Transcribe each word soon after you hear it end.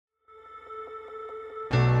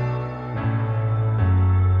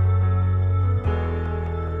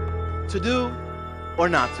To do or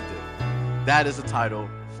not to do? That is the title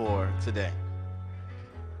for today.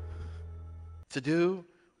 To do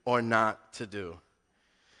or not to do?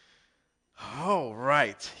 All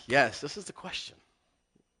right. Yes, this is the question.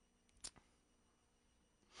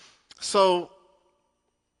 So,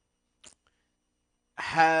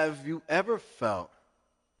 have you ever felt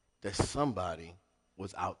that somebody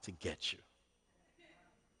was out to get you?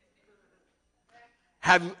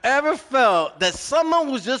 Have you ever felt that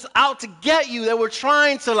someone was just out to get you? They were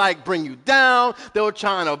trying to bring you down. They were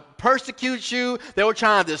trying to persecute you. They were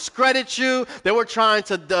trying to discredit you. They were trying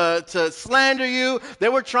to slander you. They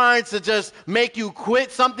were trying to just make you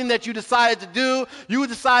quit something that you decided to do. You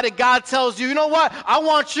decided, God tells you, you know what? I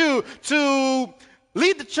want you to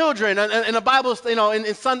lead the children in the Bible,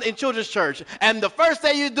 in children's church. And the first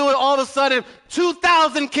day you do it, all of a sudden,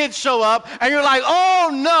 2,000 kids show up, and you're like, oh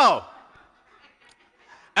no.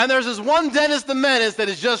 And there's this one Dennis the Menace that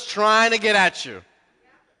is just trying to get at you,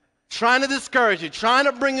 trying to discourage you, trying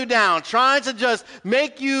to bring you down, trying to just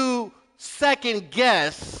make you second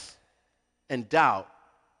guess and doubt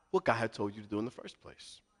what God had told you to do in the first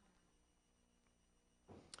place.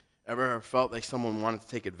 Ever felt like someone wanted to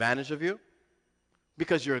take advantage of you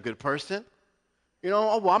because you're a good person? You know,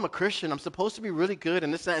 oh, well, I'm a Christian. I'm supposed to be really good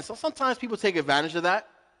and this and that. And so sometimes people take advantage of that.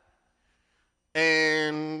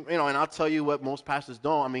 And, and I'll tell you what most pastors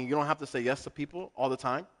don't. I mean, you don't have to say yes to people all the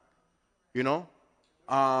time, You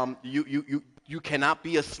cannot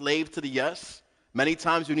be a slave to the yes. Many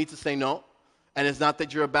times you need to say no. And it's not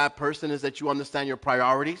that you're a bad person, it's that you understand your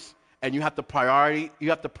priorities. And you have to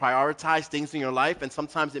prioritize things in your life. And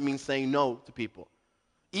sometimes it means saying no to people.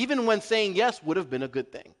 Even when saying yes would have been a good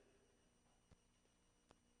thing.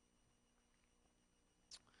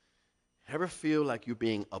 Ever feel like you're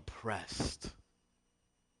being oppressed?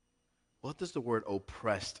 What does the word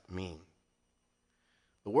oppressed mean?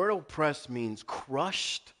 The word oppressed means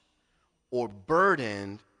crushed or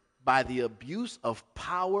burdened by the abuse of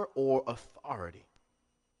power or authority.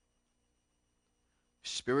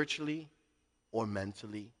 Spiritually or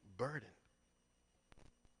mentally burdened.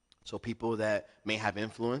 So people that may have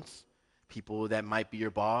influence, people that might be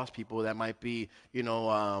your boss, people that might be,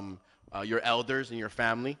 your elders in your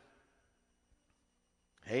family.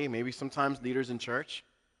 Hey, maybe sometimes leaders in church.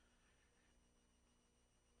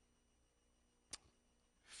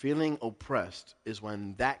 Feeling oppressed is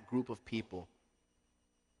when that group of people,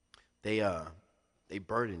 they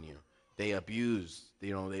burden you. They abuse,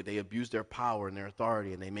 they abuse their power and their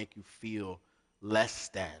authority, and they make you feel less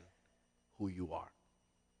than who you are.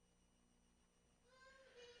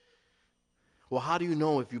 Well, how do you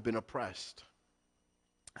know if you've been oppressed?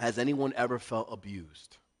 Has anyone ever felt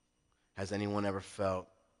abused? Has anyone ever felt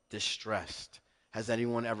distressed? Has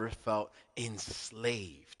anyone ever felt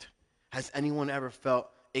enslaved? Has anyone ever felt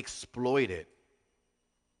exploited?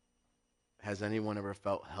 Has anyone ever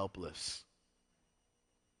felt helpless?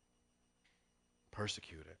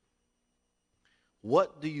 Persecuted?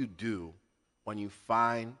 What do you do when you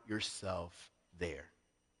find yourself there?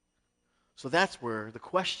 So that's where the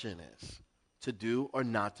question is. To do or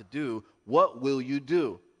not to do, what will you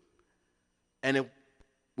do? And if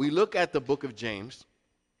we look at the book of James,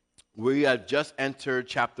 we have just entered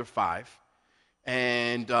chapter 5.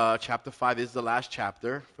 And chapter 5 is the last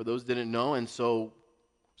chapter, for those who didn't know. And so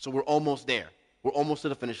we're almost there. We're almost to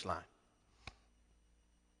the finish line.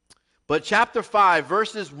 But chapter 5,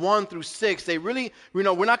 verses 1 through 6, they really, we're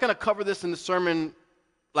not going to cover this in the sermon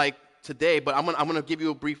like today, but I'm going to give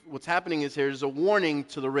you a brief. What's happening is there's a warning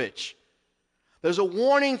to the rich. There's a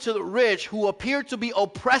warning to the rich who appear to be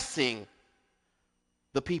oppressing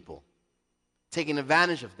the people, taking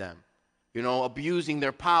advantage of them, abusing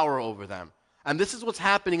their power over them. And this is what's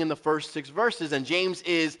happening in the first 6 verses. And James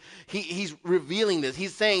he's revealing this.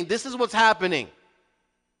 He's saying this is what's happening,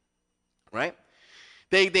 right?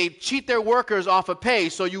 They cheat their workers off of pay.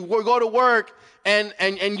 So you go to work and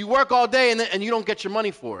you work all day and you don't get your money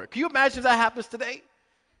for it. Can you imagine if that happens today?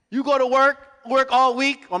 You go to work all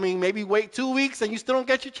week. I mean, maybe wait 2 weeks and you still don't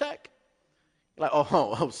get your check. You're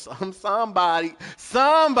like, somebody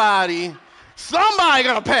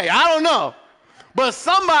gonna pay. I don't know. But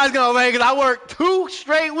somebody's going to pay because I worked 2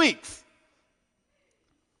 straight weeks.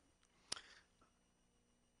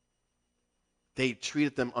 They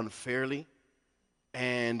treated them unfairly,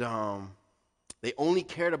 and they only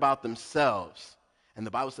cared about themselves. And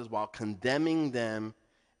the Bible says, while condemning them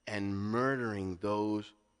and murdering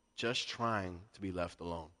those just trying to be left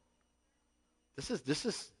alone. This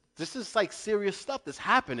is like serious stuff that's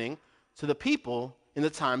happening to the people in the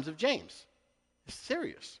times of James. It's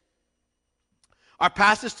serious. Our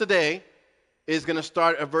passage today is going to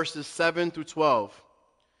start at verses 7 through 12.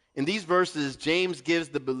 In these verses, James gives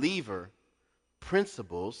the believer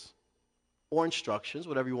principles or instructions,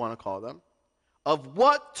 whatever you want to call them, of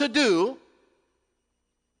what to do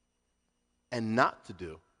and not to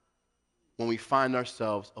do when we find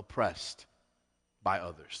ourselves oppressed by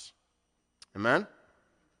others. Amen?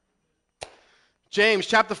 James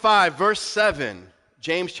chapter 5, verse 7.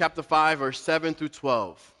 James chapter 5, verse 7 through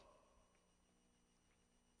 12.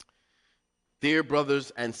 Dear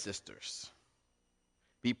brothers and sisters,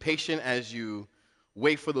 be patient as you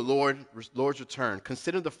wait for the Lord's return.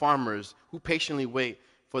 Consider the farmers who patiently wait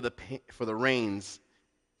for the rains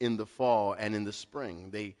in the fall and in the spring.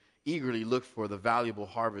 They eagerly look for the valuable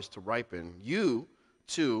harvest to ripen. You,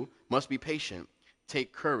 too, must be patient.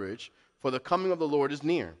 Take courage, for the coming of the Lord is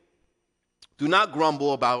near. Do not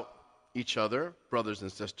grumble about each other, brothers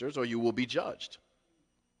and sisters, or you will be judged.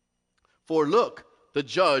 For look, the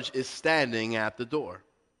judge is standing at the door.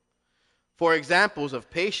 For examples of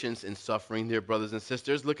patience in suffering, dear brothers and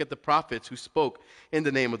sisters, look at the prophets who spoke in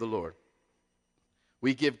the name of the Lord.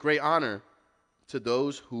 We give great honor to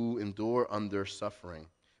those who endure under suffering.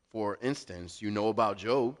 For instance, you know about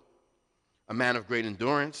Job, a man of great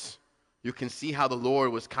endurance. You can see how the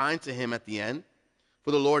Lord was kind to him at the end.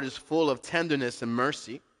 For the Lord is full of tenderness and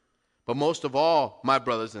mercy. But most of all, my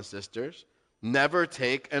brothers and sisters, never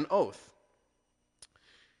take an oath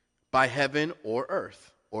by heaven or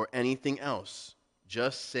earth or anything else.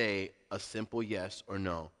 Just say a simple yes or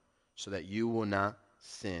no, so that you will not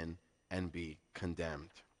sin and be condemned.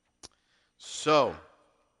 So,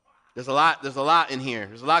 there's a lot in here.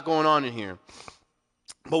 There's a lot going on in here.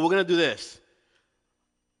 But we're going to do this.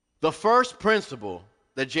 The first principle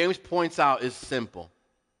that James points out is simple.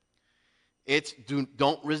 It's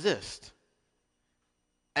don't resist.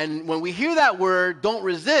 And when we hear that word, don't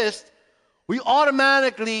resist, we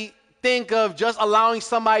automatically think of just allowing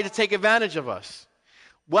somebody to take advantage of us.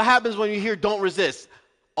 What happens when you hear don't resist?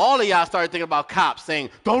 All of y'all started thinking about cops saying,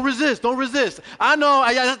 don't resist, don't resist. I know,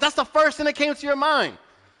 that's the first thing that came to your mind.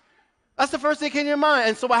 That's the first thing that came to your mind.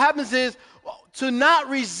 And so what happens is, to not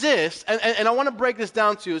resist, and I want to break this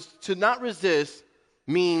down to you, is to not resist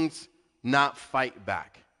means not fight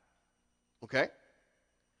back. Okay?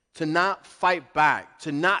 To not fight back,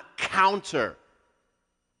 to not counter.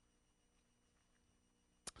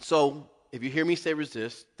 So, if you hear me say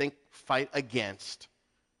resist, think fight against,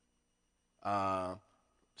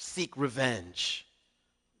 seek revenge.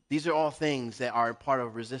 These are all things that are part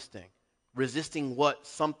of resisting. Resisting what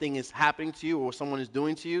something is happening to you or someone is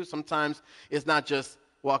doing to you. Sometimes it's not just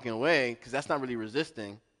walking away, because that's not really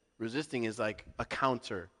resisting. Resisting is like a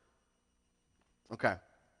counter. Okay.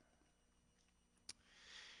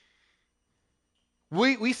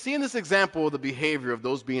 We see in this example the behavior of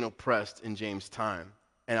those being oppressed in James' time.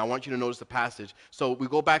 And I want you to notice the passage. So we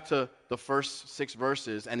go back to the first 6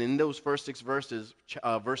 verses, and in those first 6 verses,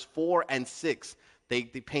 verse 4 and 6, they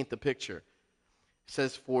paint the picture. It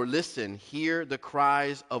says, for listen, hear the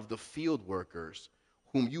cries of the field workers,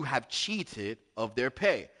 whom you have cheated of their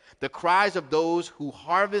pay. The cries of those who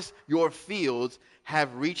harvest your fields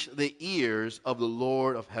have reached the ears of the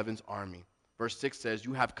Lord of heaven's army. Verse 6 says,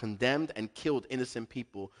 you have condemned and killed innocent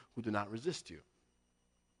people who do not resist you.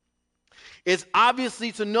 It's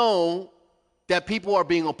obviously to know that people are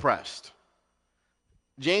being oppressed.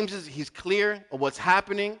 James he's clear of what's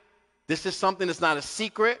happening. This is something that's not a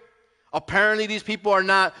secret. Apparently, these people are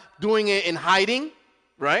not doing it in hiding,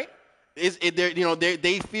 right?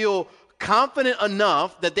 They feel confident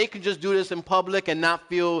enough that they can just do this in public and not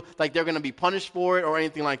feel like they're going to be punished for it or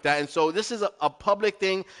anything like that. And so this is a public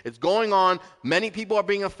thing. It's going on. Many people are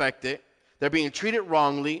being affected. They're being treated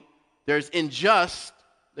wrongly. They're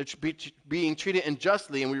being treated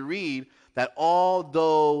unjustly. And we read that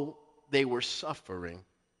although they were suffering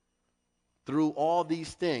through all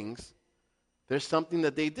these things, there's something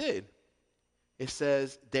that they did. It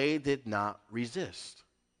says they did not resist.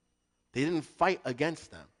 They didn't fight against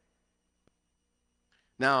them.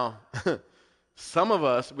 Now, some of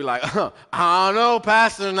us be like, I don't know,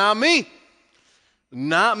 Pastor, not me.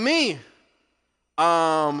 Not me.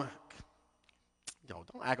 Yo,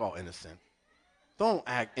 don't act all innocent. Don't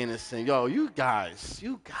act innocent. Yo, you guys.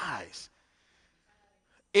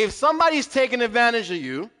 If somebody's taking advantage of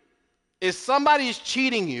you, if somebody's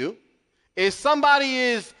cheating you, if somebody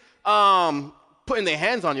is putting their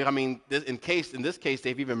hands on you, I mean, in this case,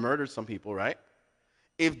 they've even murdered some people, right?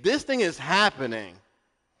 If this thing is happening,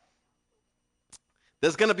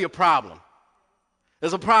 there's going to be a problem.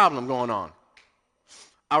 There's a problem going on.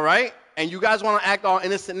 All right? And you guys want to act all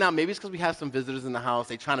innocent now. Maybe it's because we have some visitors in the house.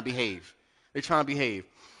 They're trying to behave.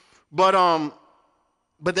 But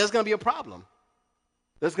there's going to be a problem.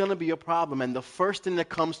 there's going to be a problem. And the first thing that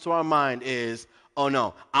comes to our mind is, oh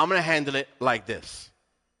no, I'm going to handle it like this.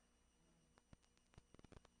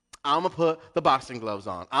 I'm going to put the boxing gloves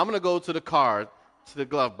on. I'm going to go to the car, to the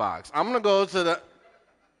glove box. I'm going to go to the...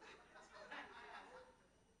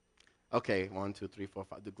 Okay, 1, 2, 3, 4,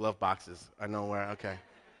 5. The glove boxes. I know where. Okay.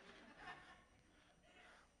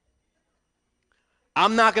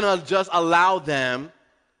 I'm not going to just allow them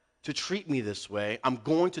to treat me this way. I'm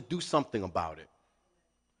going to do something about it.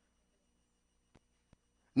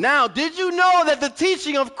 Now, did you know that the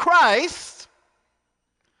teaching of Christ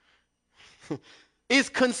is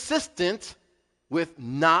consistent with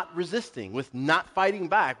not resisting, with not fighting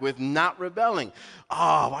back, with not rebelling?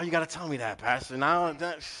 Oh, why you got to tell me that, Pastor? Now,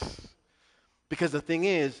 because the thing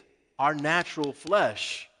is, our natural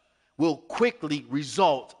flesh will quickly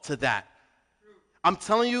result to that. I'm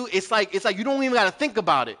telling you, it's like you don't even got to think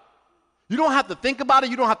about it. You don't have to think about it.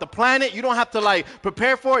 You don't have to plan it. You don't have to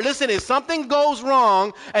prepare for it. Listen, if something goes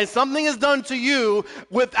wrong and something is done to you,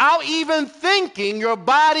 without even thinking, your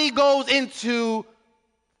body goes into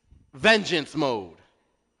vengeance mode.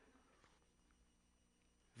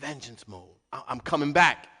 Vengeance mode. I'm coming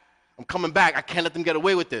back. I'm coming back. I can't let them get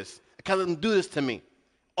away with this. I can't let them do this to me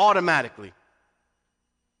automatically.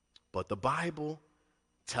 But the Bible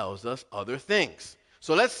tells us other things.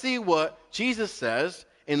 So let's see what Jesus says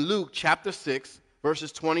in Luke chapter 6,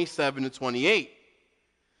 verses 27 to 28.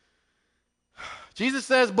 Jesus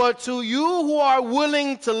says, but to you who are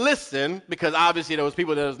willing to listen, because obviously there was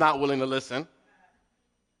people that was not willing to listen,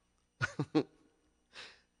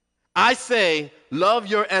 I say, love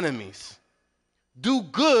your enemies. Do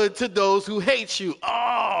good to those who hate you.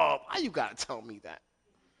 Oh, why you got to tell me that?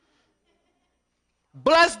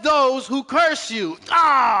 Bless those who curse you.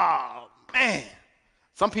 Oh, man.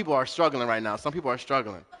 Some people are struggling right now. Some people are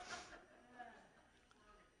struggling.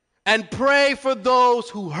 And pray for those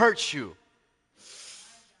who hurt you.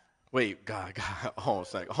 Wait, God, hold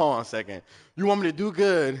on a second. You want me to do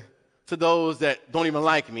good to those that don't even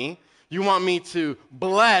like me? You want me to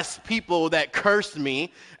bless people that curse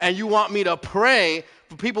me? And you want me to pray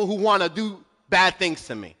for people who want to do bad things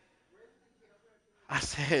to me? I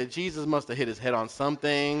said, Jesus must have hit his head on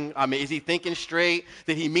something. I mean, is he thinking straight?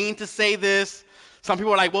 Did he mean to say this? Some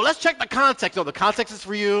people are like, well, let's check the context. No, the context is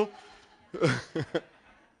for you.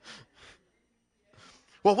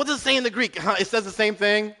 Well, what does it say in the Greek? It says the same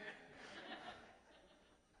thing.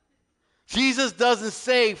 Jesus doesn't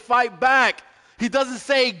say fight back. He doesn't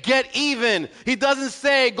say get even. He doesn't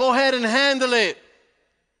say go ahead and handle it.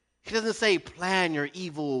 He doesn't say plan your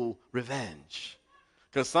evil revenge.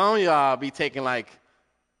 Because some of y'all be taking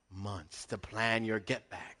months to plan your get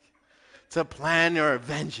back, to plan your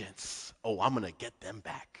vengeance. Oh, I'm going to get them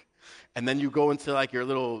back. And then you go into your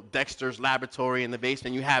little Dexter's laboratory in the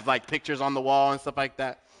basement. You have pictures on the wall and stuff like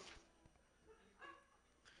that.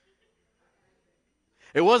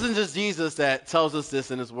 It wasn't just Jesus that tells us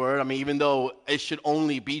this in his word. I mean, even though it should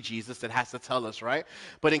only be Jesus that has to tell us, right?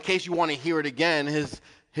 But in case you want to hear it again, his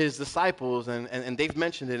disciples, and they've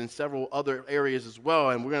mentioned it in several other areas as well.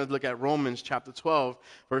 And we're going to look at Romans chapter 12,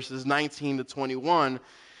 verses 19 to 21.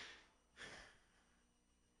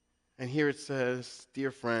 And here it says,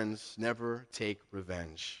 dear friends, never take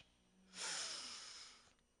revenge.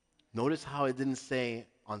 Notice how it didn't say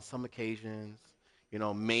on some occasions,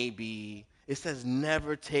 maybe. It says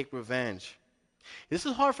never take revenge. This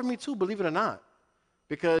is hard for me too, believe it or not.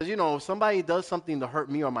 Because, if somebody does something to hurt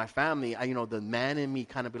me or my family, the man in me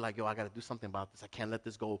kind of be like, yo, I got to do something about this. I can't let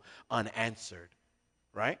this go unanswered,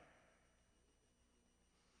 right?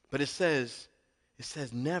 But it says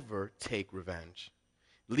never take revenge.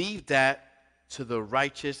 Leave that to the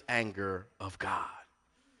righteous anger of God.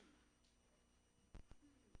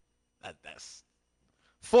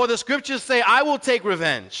 For the scriptures say, I will take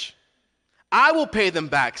revenge. I will pay them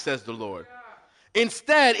back, says the Lord.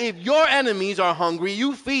 Instead, if your enemies are hungry,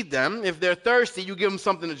 you feed them. If they're thirsty, you give them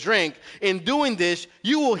something to drink. In doing this,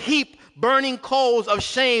 you will heap burning coals of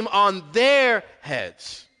shame on their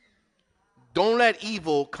heads. Don't let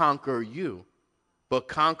evil conquer you, but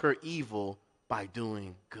conquer evil by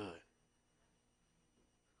doing good.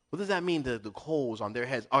 What does that mean, the coals on their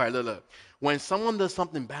heads? All right, look. When someone does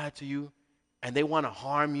something bad to you and they want to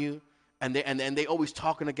harm you and they always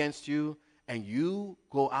talking against you, and you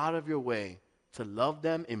go out of your way to love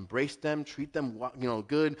them, embrace them, treat them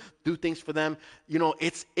good, do things for them,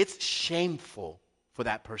 it's shameful for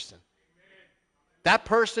that person. That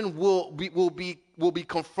person will be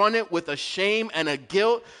confronted with a shame and a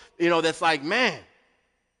guilt, that's man.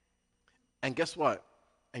 And guess what?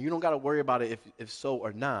 And you don't got to worry about it if so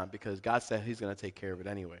or not, because God said he's going to take care of it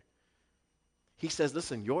anyway. He says,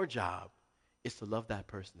 listen, your job is to love that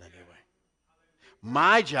person anyway.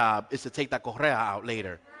 My job is to take that correa out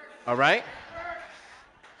later. All right?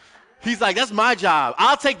 He's like, that's my job.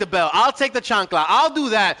 I'll take the belt. I'll take the chancla. I'll do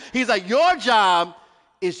that. He's like, your job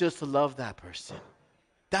is just to love that person.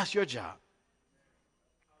 That's your job.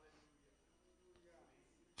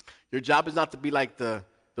 Your job is not to be like the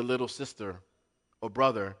little sister or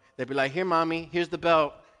brother. They'd be like, here, mommy, here's the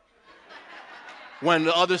belt. When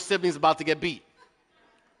the other sibling's about to get beat.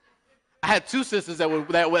 I had two sisters that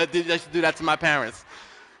used to do that to my parents.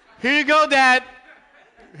 Here you go, Dad.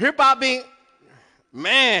 Here, Bobby.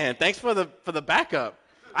 Man, thanks for the backup.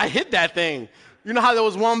 I hid that thing. You know how there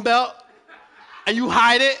was one belt? And you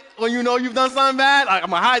hide it when you know you've done something bad? Like, I'm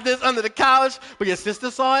going to hide this under the couch, but your sister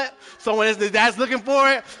saw it. So when the dad's looking for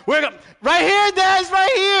it, right here, Dad, it's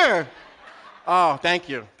right here. Oh, thank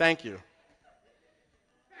you. Thank you.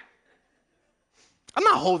 I'm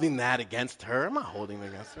not holding that against her. I'm not holding it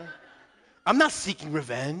against her. I'm not seeking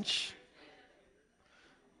revenge.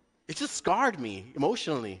 It just scarred me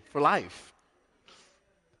emotionally for life.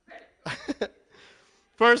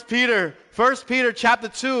 1 Peter chapter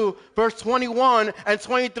 2, verse 21 and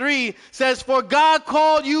 23 says, for God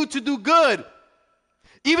called you to do good,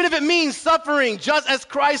 even if it means suffering, just as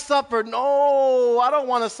Christ suffered. No, I don't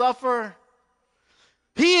want to suffer.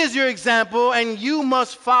 He is your example, and you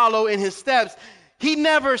must follow in his steps. He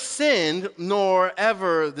never sinned nor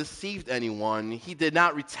ever deceived anyone. He did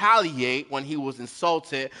not retaliate when he was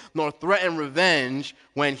insulted, nor threaten revenge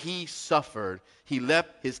when he suffered. He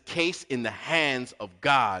left his case in the hands of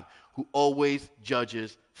God, who always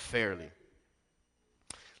judges fairly.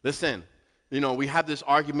 Listen, we have this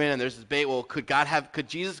argument and there's this debate, well, could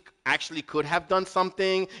Jesus actually have done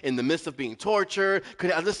something in the midst of being tortured?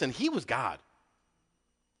 Listen, he was God.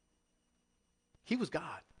 He was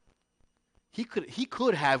God. He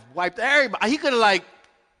could have wiped everybody. He could have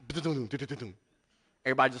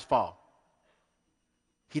everybody just fall.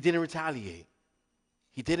 He didn't retaliate.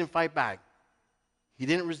 He didn't fight back. He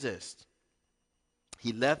didn't resist.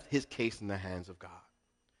 He left his case in the hands of God.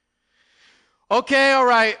 Okay, all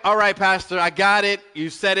right, Pastor, I got it. You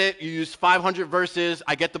said it. You used 500 verses.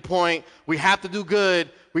 I get the point. We have to do good.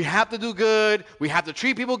 We have to do good. We have to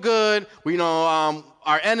treat people good.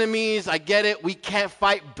 Our enemies, I get it. We can't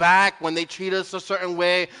fight back when they treat us a certain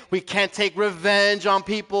way. We can't take revenge on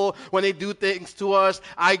people when they do things to us.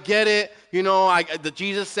 I get it.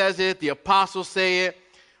 Jesus says it. The apostles say it.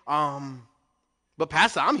 But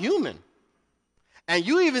Pastor, I'm human. And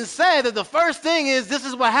you even said that the first thing is this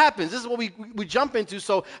is what happens. This is what we jump into.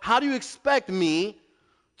 So how do you expect me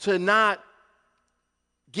to not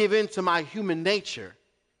give in to my human nature?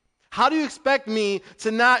 How do you expect me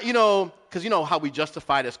to not, because you know how we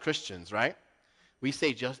justify it as Christians, right? We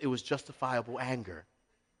say it was justifiable anger.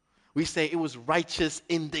 We say it was righteous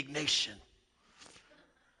indignation.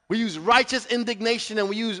 We use righteous indignation and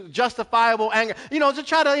we use justifiable anger, to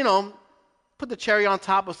try to, put the cherry on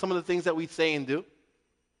top of some of the things that we say and do.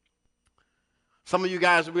 Some of you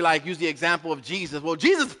guys will be like, use the example of Jesus. Well,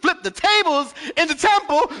 Jesus flipped the tables in the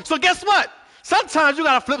temple, so guess what? Sometimes you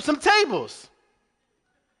got to flip some tables.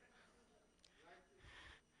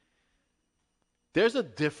 There's a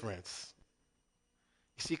difference.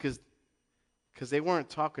 You see, because they weren't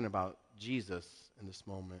talking about Jesus in this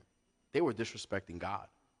moment. They were disrespecting God.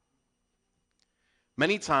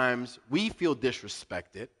 Many times we feel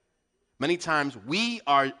disrespected. Many times we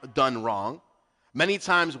are done wrong. Many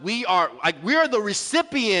times we're the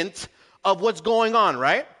recipient of what's going on,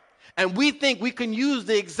 right? And we think we can use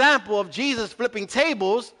the example of Jesus flipping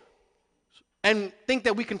tables and think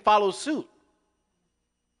that we can follow suit.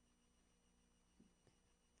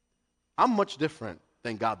 I'm much different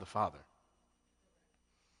than God the Father.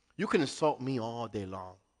 You can insult me all day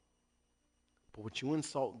long. But when you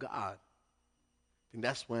insult God, I think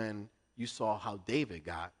that's when you saw how David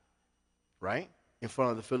got, right? In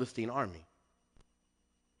front of the Philistine army.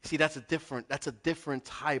 See, that's a different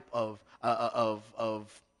type of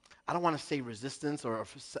I don't want to say resistance or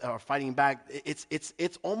fighting back.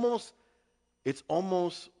 It's almost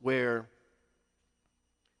where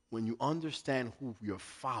when you understand who your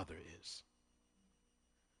father is,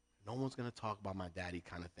 no one's going to talk about my daddy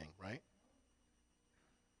kind of thing, right?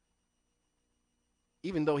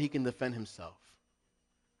 Even though he can defend himself.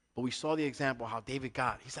 But we saw the example how David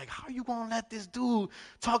got. He's like, how are you going to let this dude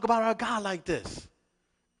talk about our God like this?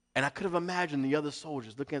 And I could have imagined the other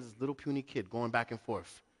soldiers looking at this little puny kid going back and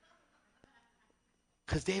forth.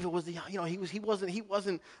 Because David was he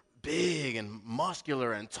wasn't big and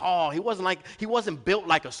muscular and tall. He wasn't built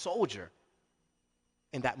like a soldier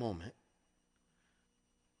in that moment.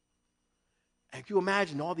 And can you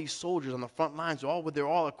imagine all these soldiers on the front lines, all with their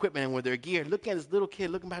all equipment and with their gear, looking at this little kid,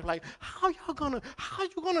 looking back like, how you gonna,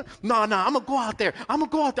 no, I'm gonna go out there. I'm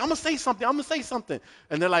gonna say something.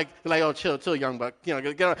 And they're like, oh, chill, young buck.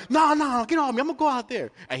 Get on. No, get off me. I'm gonna go out there.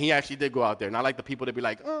 And he actually did go out there. Not like the people that be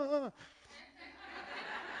like,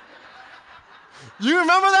 You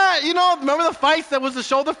remember that? Remember the fights that was the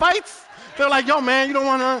shoulder fights? They're like, yo, man, you don't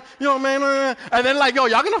wanna, man. And then like, yo,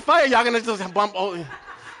 y'all gonna fight or y'all gonna just bump? Oh.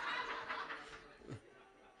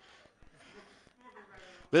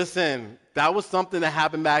 Listen, that was something that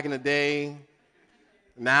happened back in the day.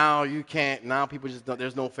 Now you can't, now people just don't,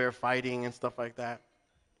 there's no fair fighting and stuff like that.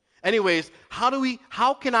 Anyways,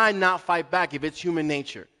 how can I not fight back if it's human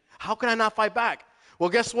nature? How can I not fight back? Well,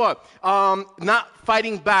 guess what? Not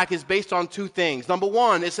fighting back is based on two things. Number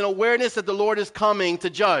one, it's an awareness that the Lord is coming to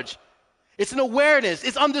judge. It's an awareness.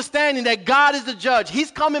 It's understanding that God is the judge. He's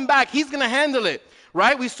coming back. He's going to handle it,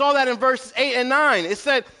 right? We saw that in verses 8 and 9. It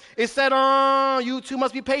said, you too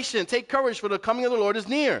must be patient. Take courage, for the coming of the Lord is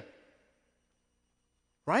near.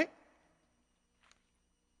 Right?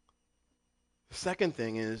 The second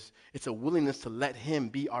thing is, it's a willingness to let him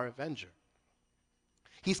be our avenger.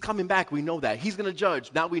 He's coming back. We know that. He's going to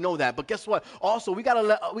judge. Now we know that. But guess what? Also, we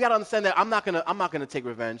gotta understand that I'm not gonna take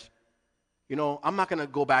revenge. I'm not going to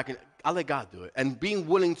go back, and I'll let God do it. And being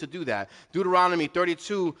willing to do that. Deuteronomy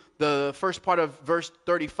 32, the first part of verse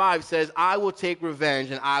 35 says, I will take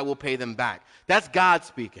revenge and I will pay them back. That's God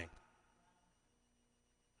speaking.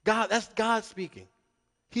 That's God speaking.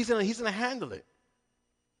 He's gonna handle it.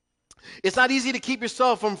 It's not easy to keep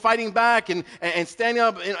yourself from fighting back and standing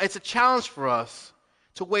up. It's a challenge for us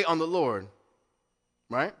to wait on the Lord,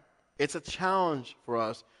 right? It's a challenge for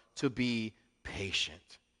us to be patient.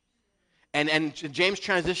 And James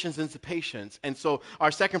transitions into patience. And so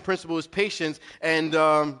our second principle is patience. And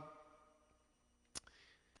the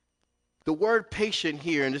word patient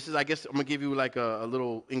here, and this is, I guess, I'm going to give you like a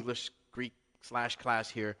little English, Greek / class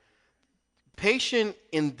here. Patient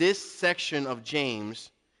in this section of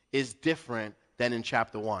James is different than in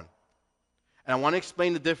chapter 1. And I want to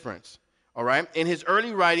explain the difference. All right. In his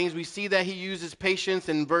early writings, we see that he uses patience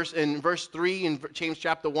in verse 3 in James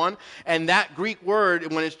chapter 1, and that Greek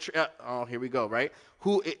word, when it's here we go, right?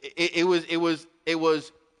 It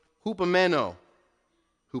was hupomeno,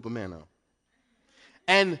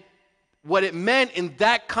 and what it meant in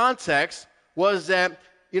that context was that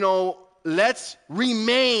let's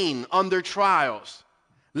remain under trials,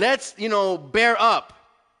 let's bear up.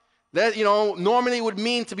 That normally would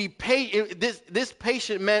mean to be patient. This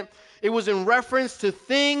patient meant. It was in reference to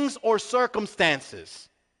things or circumstances.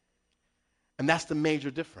 And that's the major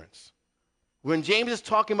difference. When James is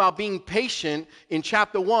talking about being patient in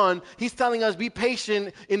chapter 1, he's telling us be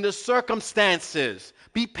patient in the circumstances.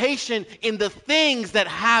 Be patient in the things that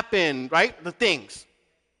happen, right? The things.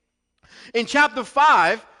 In chapter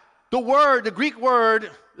 5, the Greek word,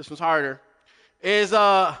 this one's harder, is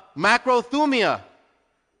macrothumia,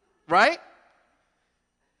 right?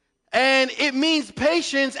 And it means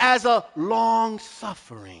patience as a long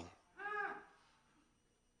suffering.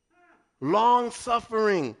 Long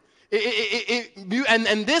suffering.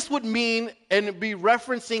 And this would mean and be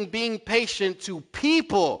referencing being patient to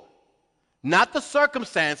people, not the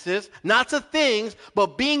circumstances, not to things,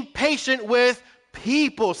 but being patient with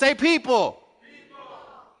people. Say people. People.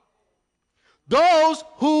 Those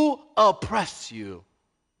who oppress you.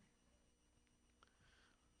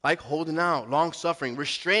 Like holding out, long suffering,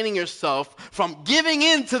 restraining yourself from giving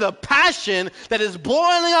in to the passion that is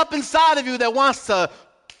boiling up inside of you that wants to.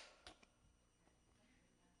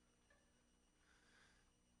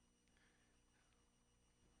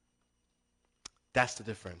 That's the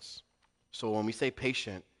difference. So when we say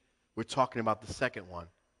patient, we're talking about the second one,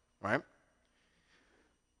 right?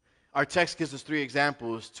 Our text gives us 3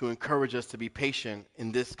 examples to encourage us to be patient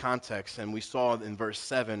in this context. And we saw in verse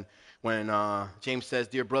 7 when James says,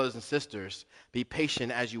 Dear brothers and sisters, be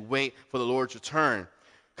patient as you wait for the Lord's return.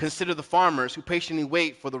 Consider the farmers who patiently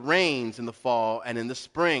wait for the rains in the fall and in the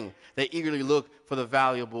spring. They eagerly look for the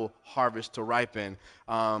valuable harvest to ripen.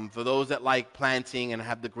 For those that like planting and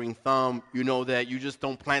have the green thumb, you know that you just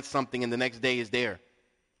don't plant something and the next day is there.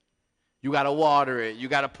 You got to water it. You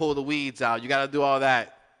got to pull the weeds out. You got to do all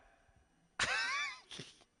that.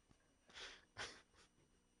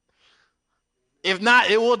 If not,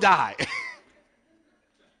 it will die.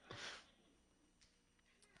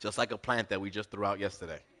 Just like a plant that we just threw out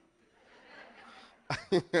yesterday.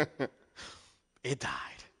 It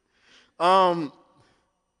died.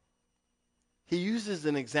 He uses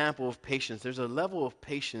an example of patience. There's a level of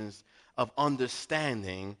patience of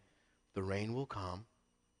understanding the rain will come,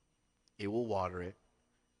 it will water it,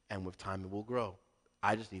 and with time it will grow.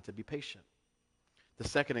 I just need to be patient. The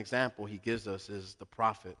second example he gives us is the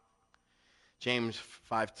prophet. James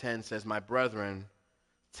 5:10 says, "My brethren,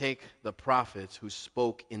 take the prophets who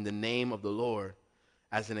spoke in the name of the Lord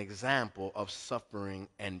as an example of suffering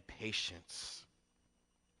and patience."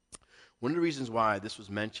 One of the reasons why this was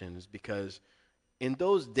mentioned is because in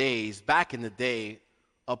those days, back in the day,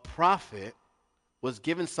 a prophet was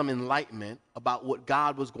given some enlightenment about what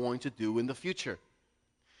God was going to do in the future.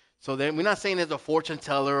 So then we're not saying there's a fortune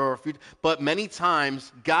teller or a future, but many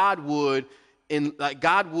times God would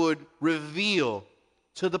reveal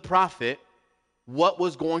to the prophet what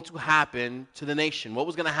was going to happen to the nation, what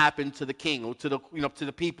was going to happen to the king or to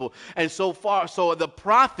the people. And so the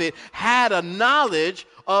prophet had a knowledge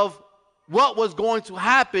of what was going to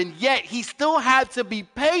happen, yet he still had to be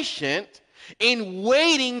patient in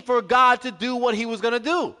waiting for God to do what he was going to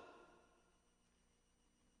do.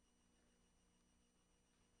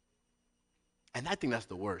 And I think that's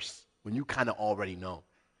the worst, when you kind of already know.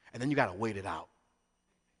 And then you got to wait it out.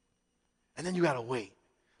 And then you got to wait.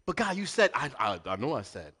 But God, you said, I know I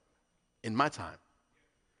said, in my time.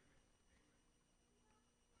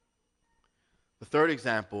 The third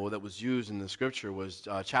example that was used in the scripture was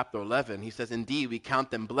chapter 11. He says, "Indeed, we count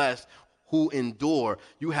them blessed who endure.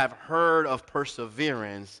 You have heard of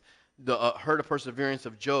perseverance, heard of perseverance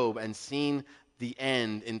of Job, and seen the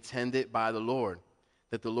end intended by the Lord,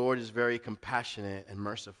 that the Lord is very compassionate and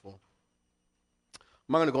merciful."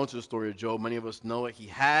 I'm not going to go into the story of Job. Many of us know it. He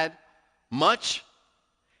had much,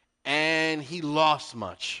 and he lost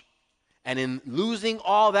much. And in losing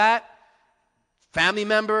all that, family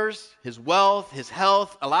members, his wealth, his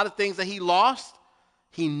health, a lot of things that he lost,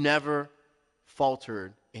 he never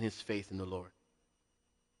faltered in his faith in the Lord.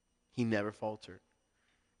 He never faltered.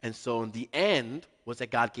 And so in the end was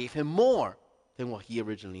that God gave him more than what he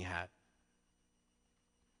originally had.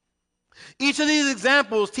 Each of these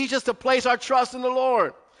examples teach us to place our trust in the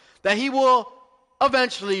Lord, that he will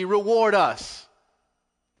eventually reward us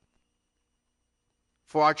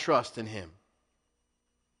for our trust in him.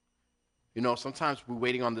 You know, sometimes we're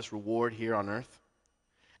waiting on this reward here on earth.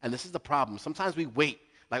 And this is the problem. Sometimes we wait,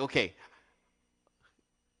 like, okay,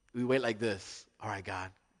 we wait like this. All right,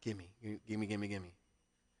 God, give me.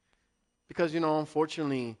 Because, you know,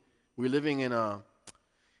 unfortunately, we're living in a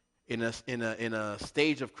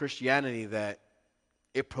stage of Christianity that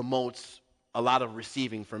it promotes a lot of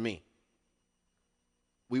receiving from me.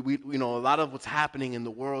 We you know, a lot of what's happening in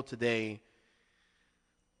the world today,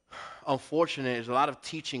 unfortunately, there's a lot of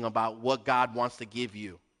teaching about what God wants to give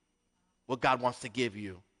you. What God wants to give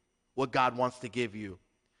you. What God wants to give you.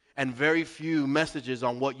 And very few messages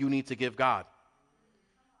on what you need to give God.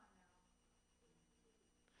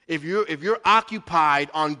 If you're occupied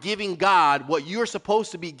on giving God what you're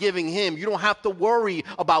supposed to be giving him, you don't have to worry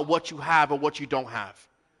about what you have or what you don't have,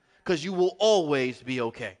 because you will always be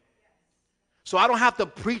okay. So I don't have to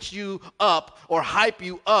preach you up or hype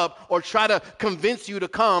you up or try to convince you to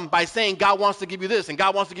come by saying God wants to give you this and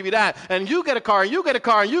God wants to give you that, and you get a car and you get a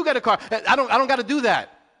car and you get a car. I don't got to do that.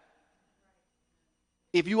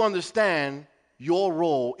 If you understand your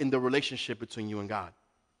role in the relationship between you and God.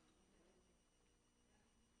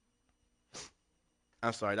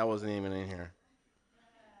 I'm sorry, that wasn't even in here.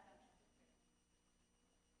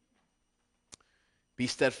 Be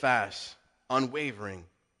steadfast, unwavering,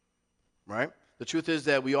 right? The truth is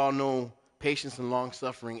that we all know patience and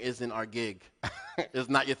long-suffering isn't our gig. It's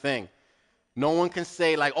not your thing. No one can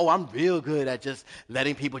say like, oh, I'm real good at just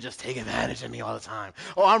letting people just take advantage of me all the time.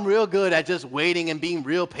 Oh, I'm real good at just waiting and being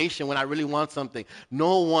real patient when I really want something.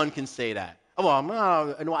 No one can say that. Oh, well,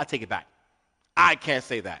 no, I take it back. I can't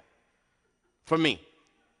say that. For me.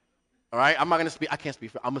 All right? I'm going to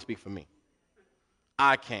speak for me.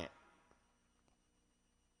 I can't.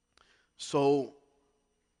 So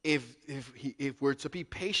if we're to be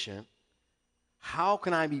patient, how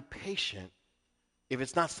can I be patient if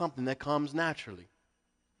it's not something that comes naturally?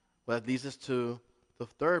 Well, that leads us to the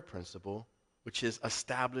third principle, which is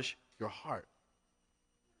establish your heart.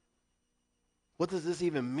 What does this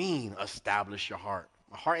even mean, establish your heart?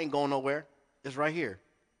 My heart ain't going nowhere. It's right here.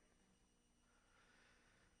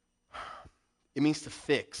 It means to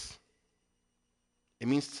fix. It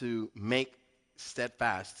means to make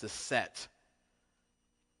steadfast, to set.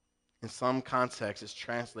 In some contexts, it's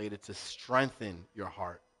translated to strengthen your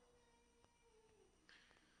heart.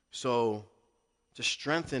 So, to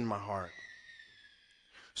strengthen my heart.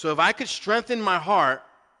 So if I could strengthen my heart,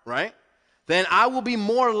 right, then I will be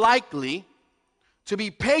more likely to be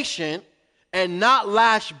patient and not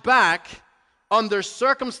lash back under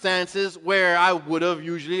circumstances where I would have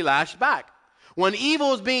usually lashed back. When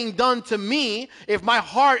evil is being done to me, if my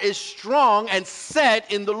heart is strong and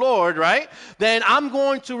set in the Lord, right, then I'm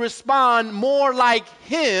going to respond more like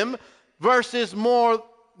him versus more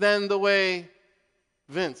than the way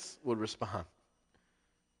Vince would respond.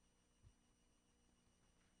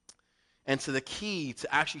 And so the key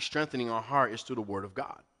to actually strengthening our heart is through the Word of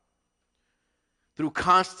God, through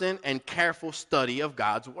constant and careful study of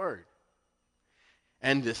God's Word.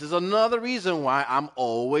 And this is another reason why I'm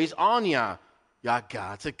always on y'all. Y'all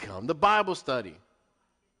got to come to Bible study.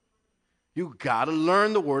 You got to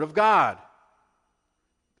learn the Word of God.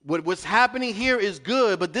 What's happening here is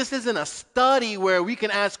good, but this isn't a study where we can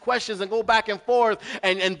ask questions and go back and forth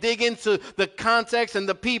and dig into the context and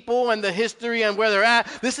the people and the history and where they're at.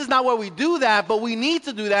 This is not where we do that, but we need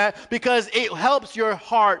to do that because it helps your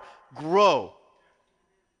heart grow.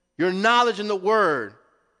 Your knowledge in the Word,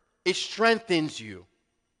 it strengthens you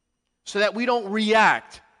so that we don't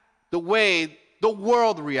react the way the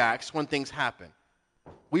world reacts when things happen.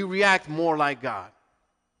 We react more like God.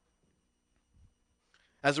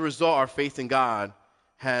 As a result, our faith in God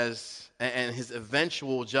has, and his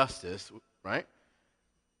eventual justice, right,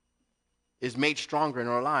 is made stronger in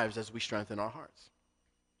our lives as we strengthen our hearts.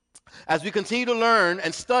 As we continue to learn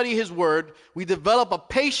and study his word, we develop a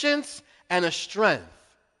patience and a strength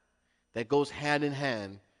that goes hand in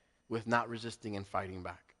hand with not resisting and fighting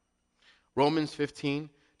back. Romans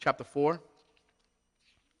 15, chapter 4,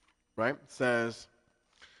 right, says,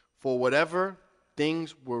 for whatever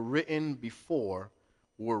things were written before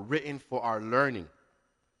were written for our learning,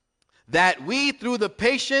 that we through the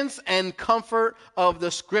patience and comfort of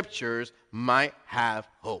the scriptures might have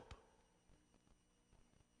hope.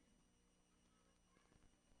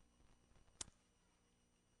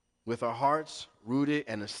 With our hearts rooted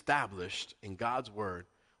and established in God's word,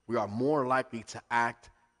 we are more likely to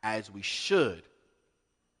act as we should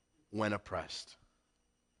when oppressed.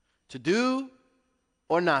 To do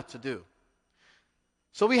or not to do.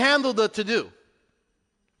 So we handle the to-do.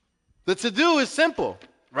 The to-do is simple,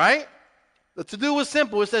 right? The to-do is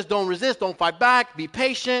simple. It says don't resist, don't fight back, be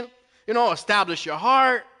patient, establish your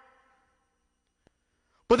heart.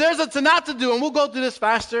 But there's a to not to do, and we'll go through this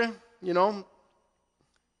faster,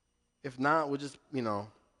 If not, we'll just,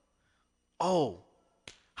 Oh,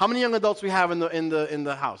 how many young adults we have in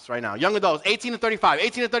the house right now? Young adults, 18 to 35,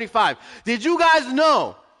 18 to 35. Did you guys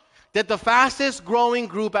know that the fastest growing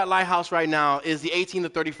group at Lighthouse right now is the 18 to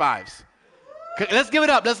 35s? Let's give it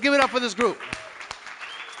up. Let's give it up for this group.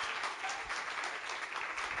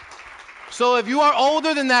 So if you are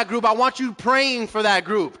older than that group, I want you praying for that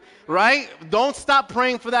group, right? Don't stop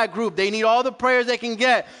praying for that group. They need all the prayers they can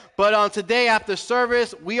get. But today after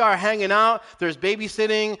service, we are hanging out. There's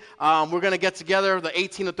babysitting. We're going to get together, the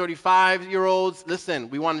 18 to 35-year-olds. Listen,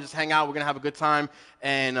 we want to just hang out. We're going to have a good time.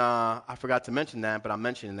 And I forgot to mention that, but I'm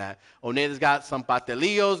mentioning that. Oneida's got some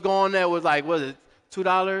pastelillos going there. It was like, what is it,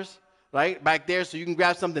 $2? Right back there, so you can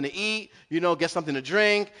grab something to eat, get something to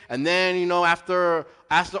drink, and then, after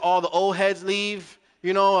all the old heads leave,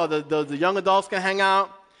 the young adults can hang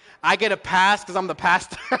out. I get a pass because I'm the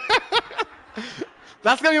pastor.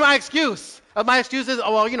 That's gonna be my excuse. My excuse is,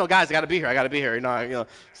 guys, I gotta be here. I gotta be here.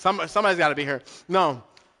 Somebody's gotta be here. No,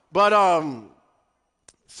 but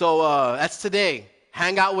so that's today.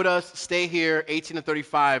 Hang out with us. Stay here. 18 to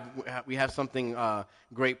 35. We have something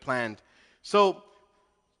great planned. So.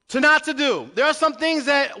 To not to do. There are some things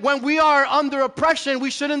that when we are under oppression,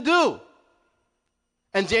 we shouldn't do.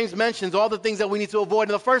 And James mentions all the things that we need to avoid.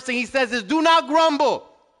 And the first thing he says is, do not grumble.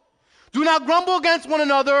 Do not grumble against one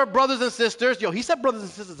another, brothers and sisters. He said brothers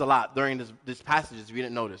and sisters a lot during this passage, if you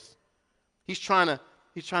didn't notice. He's trying to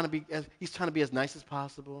be as nice as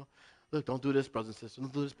possible. Look, don't do this, brothers and sisters.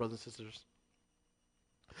 Don't do this, brothers and sisters.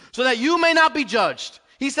 So that you may not be judged.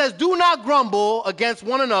 He says, do not grumble against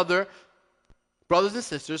one another, brothers and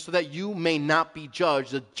sisters, so that you may not be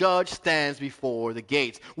judged. The judge stands before the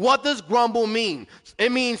gates. What does grumble mean?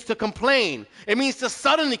 It means to complain. It means to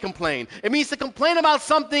suddenly complain. It means to complain about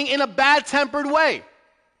something in a bad-tempered way.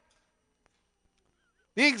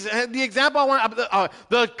 The example I want,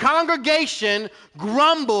 the congregation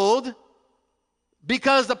grumbled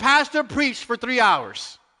because the pastor preached for 3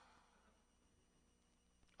 hours.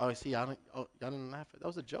 Oh, I see, y'all didn't laugh. That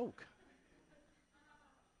was a joke.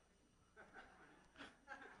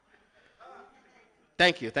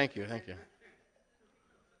 Thank you.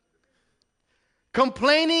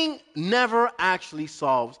 Complaining never actually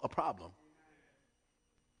solves a problem.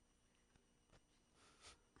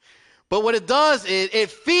 But what it does is it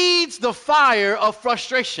feeds the fire of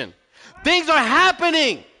frustration. Things are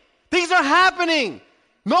happening.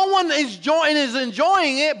 No one is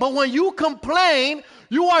enjoying it, but when you complain,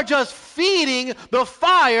 You are just feeding the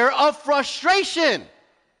fire of frustration.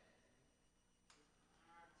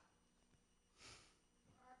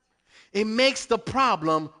 It makes the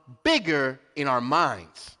problem bigger in our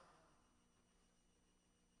minds.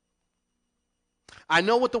 I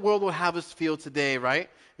know what the world will have us feel today, right?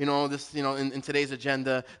 In today's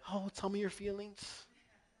agenda. Oh, tell me your feelings.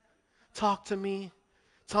 Talk to me.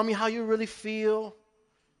 Tell me how you really feel.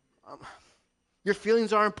 Your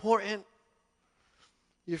feelings are important.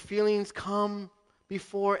 Your feelings come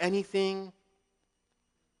before anything.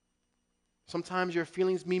 Sometimes your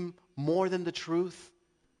feelings mean more than the truth,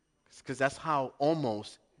 because that's how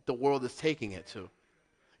almost the world is taking it to.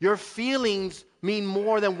 Your feelings mean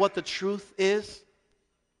more than what the truth is.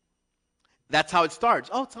 That's how it starts.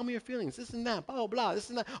 Oh, tell me your feelings. This and that. Blah, blah, this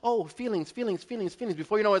and that. Oh, feelings.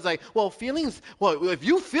 Before you know it, it's like, well, feelings. Well, if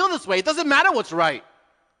you feel this way, it doesn't matter what's right.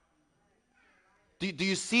 Do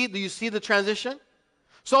you see the transition?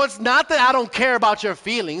 So it's not that I don't care about your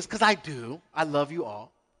feelings, because I do. I love you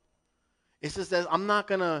all. It's just that I'm not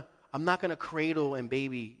gonna cradle and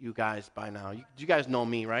baby you guys by now. You guys know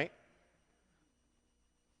me, right?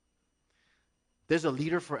 There's a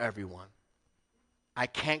leader for everyone. I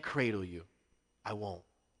can't cradle you. I won't.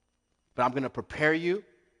 But I'm going to prepare you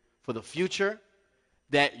for the future,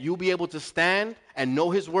 that you'll be able to stand and know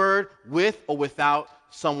his word with or without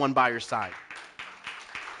someone by your side.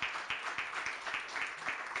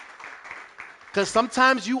 Because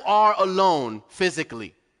sometimes you are alone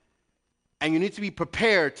physically, and you need to be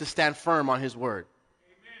prepared to stand firm on his word.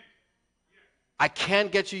 Amen. I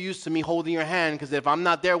can't get you used to me holding your hand, because if I'm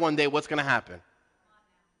not there one day, what's going to happen?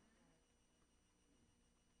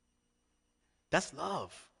 That's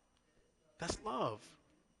love. That's love.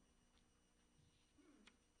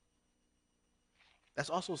 That's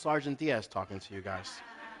also Sergeant Diaz talking to you guys.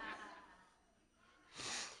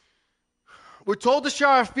 We're told to share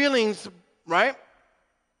our feelings, right?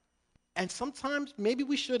 And sometimes maybe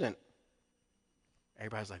we shouldn't.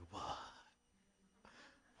 Everybody's like, what?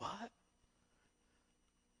 What?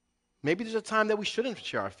 Maybe there's a time that we shouldn't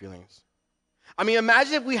share our feelings. I mean,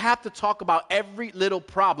 imagine if we have to talk about every little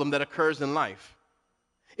problem that occurs in life.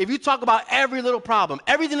 If you talk about every little problem,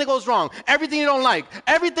 everything that goes wrong, everything you don't like,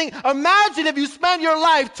 everything, imagine if you spend your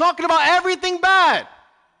life talking about everything bad.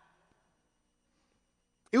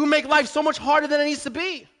 It would make life so much harder than it needs to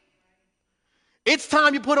be. It's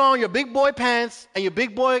time you put on your big boy pants and your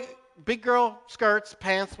big girl skirts,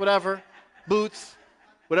 pants, whatever, boots,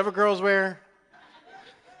 whatever girls wear.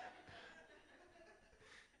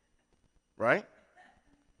 Right?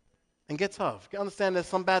 And get tough. Understand that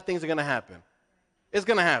some bad things are going to happen. It's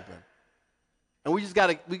going to happen. And we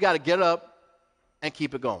got to get up and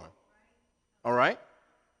keep it going. All right?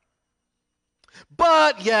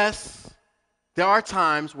 But yes, there are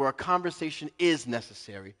times where a conversation is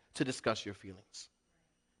necessary to discuss your feelings.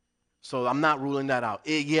 So I'm not ruling that out.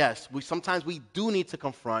 Yes, sometimes we do need to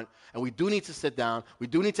confront, and we do need to sit down. We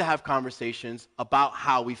do need to have conversations about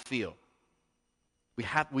how we feel.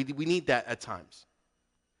 We need that at times.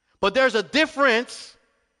 But there's a difference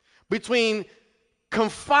between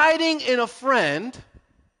confiding in a friend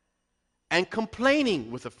and complaining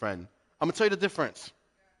with a friend. I'm going to tell you the difference.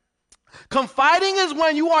 Confiding is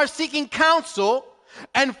when you are seeking counsel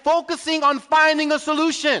and focusing on finding a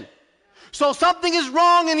solution. So something is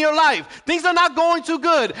wrong in your life. Things are not going too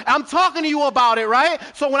good. I'm talking to you about it, right?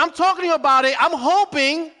 So when I'm talking to you about it, I'm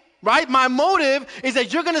hoping, right, my motive is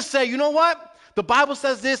that you're going to say, you know what? The Bible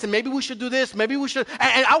says this, and maybe we should do this, maybe we should.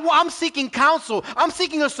 And I'm seeking counsel. I'm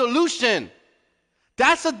seeking a solution.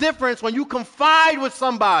 That's the difference when you confide with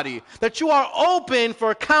somebody, that you are open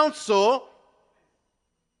for counsel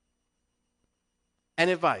and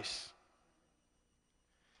advice.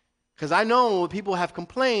 Because I know people have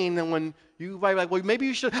complained, and when you like, well, maybe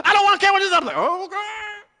you should. I don't want to care what this is. I'm like, oh,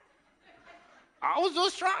 God. I was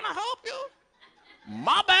just trying to help you.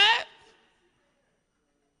 My bad.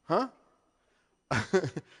 Huh?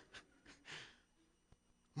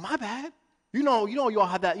 My bad. You know, you all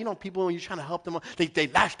have that. You know, people when you're trying to help them, they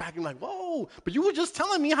lash back and you're like, whoa! But you were just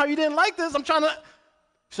telling me how you didn't like this. I'm trying to.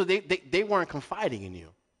 So they weren't confiding in you.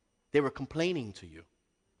 They were complaining to you.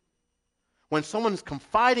 When someone's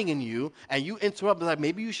confiding in you and you interrupt, they're like,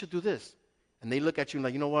 maybe you should do this, and they look at you and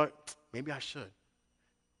like, you know what? Maybe I should.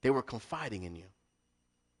 They were confiding in you.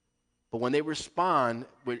 But when they respond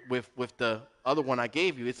with the other one I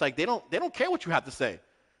gave you, it's like they don't care what you have to say.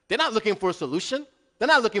 They're not looking for a solution. They're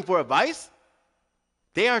not looking for advice.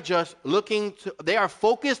 They are just they are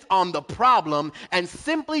focused on the problem and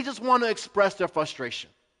simply just want to express their frustration.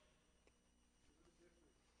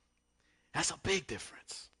 That's a big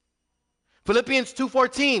difference. Philippians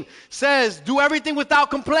 2:14 says, do everything without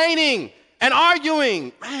complaining and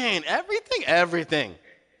arguing. Man, everything.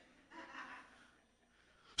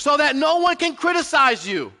 So that no one can criticize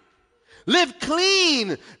you. Live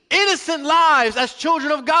clean, innocent lives as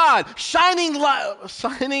children of God, shining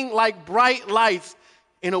like bright lights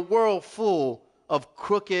in a world full of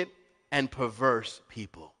crooked and perverse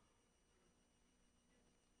people.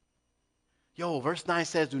 Verse 9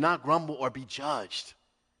 says, do not grumble or be judged.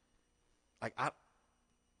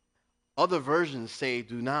 Other versions say,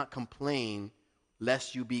 do not complain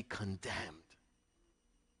lest you be condemned.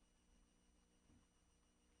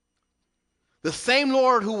 The same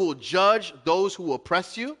Lord who will judge those who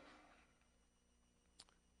oppress you,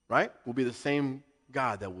 right, will be the same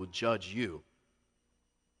God that will judge you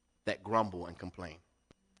that grumble and complain.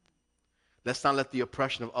 Let's not let the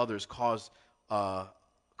oppression of others cause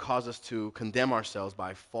us to condemn ourselves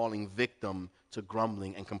by falling victim to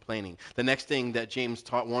grumbling and complaining. The next thing that James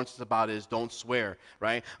warns us about is don't swear,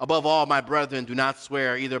 right? Above all, my brethren, do not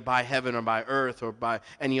swear either by heaven or by earth or by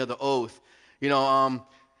any other oath.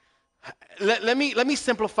 Let me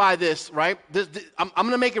simplify this, right? I'm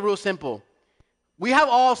going to make it real simple. We have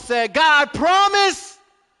all said, God, I promise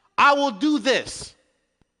I will do this.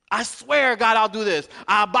 I swear, God, I'll do this.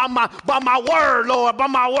 By my word, Lord, by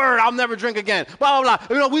my word, I'll never drink again. Blah, blah,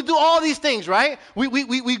 blah. We do all these things, right?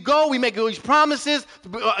 We go, we make these promises.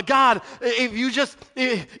 God,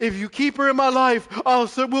 if you keep her in my life,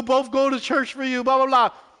 so we'll both go to church for you, blah, blah, blah.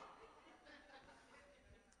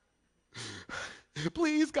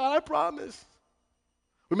 Please, God, I promise.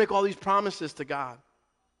 We make all these promises to God,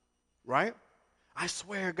 right? I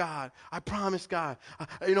swear, God. I promise, God.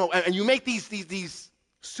 And you make these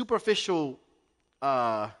superficial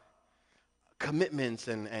commitments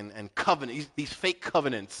and covenants, these fake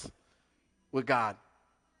covenants with God.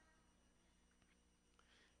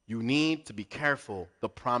 You need to be careful the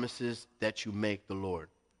promises that you make the Lord.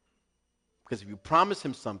 Because if you promise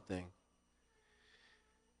him something,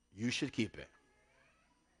 you should keep it.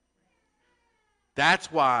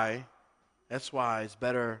 That's why it's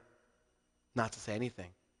better not to say anything.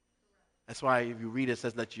 That's why if you read it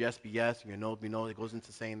says let your yes be yes and your no be no. It goes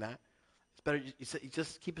into saying that. It's better you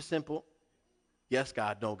just keep it simple. Yes,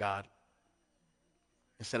 God, no, God.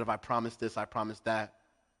 Instead of I promise this, I promise that.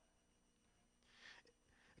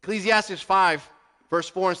 Ecclesiastes 5, verse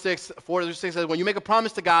 4 through 6 says, when you make a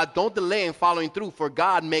promise to God, don't delay in following through, for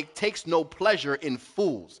God takes no pleasure in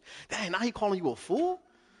fools. Dang, now he calling you a fool?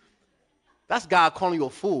 That's God calling you a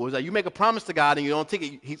fool. It's like you make a promise to God and you don't take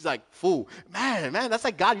it. He's like, fool. Man, that's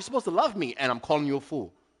like God. You're supposed to love me, and I'm calling you a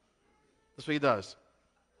fool. That's what he does.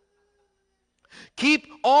 Keep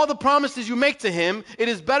all the promises you make to him. It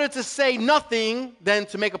is better to say nothing than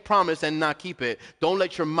to make a promise and not keep it. Don't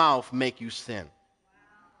let your mouth make you sin.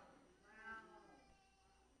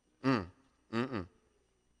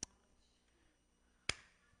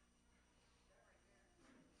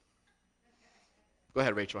 Go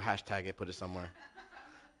ahead, Rachel. Hashtag it. Put it somewhere.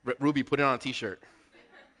 Ruby, put it on a T-shirt.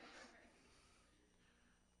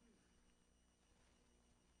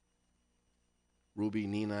 Ruby,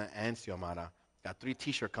 Nina, and Xiomara. Got 3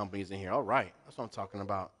 T-shirt companies in here. All right. That's what I'm talking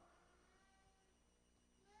about.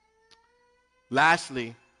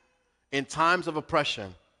 Lastly, in times of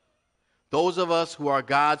oppression, those of us who are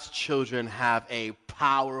God's children have a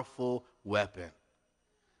powerful weapon.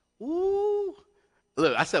 Ooh.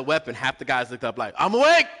 Look, I said weapon. Half the guys looked up like, I'm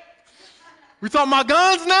awake. We talking about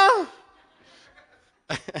guns now?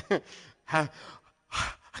 I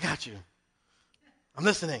got you. I'm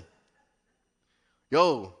listening.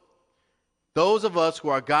 Those of us who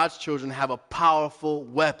are God's children have a powerful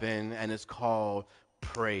weapon, and it's called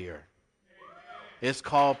prayer. It's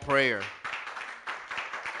called prayer.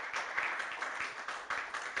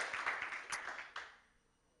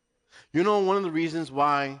 One of the reasons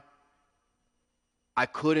why I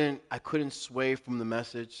couldn't sway from the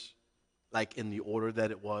message like in the order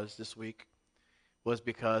that it was this week was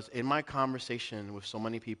because in my conversation with so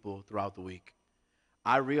many people throughout the week,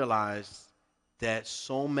 I realized that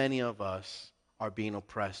so many of us are being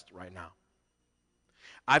oppressed right now.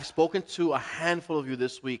 I've spoken to a handful of you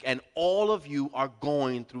this week, and all of you are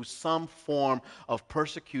going through some form of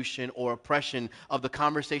persecution or oppression of the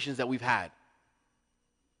conversations that we've had.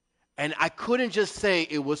 And I couldn't just say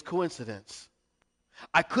it was coincidence.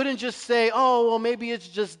 I couldn't just say, oh, well, maybe it's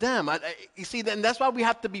just them. You see, and that's why we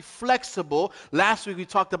have to be flexible. Last week we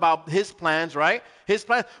talked about his plans, right? His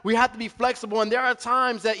plans. We have to be flexible, and there are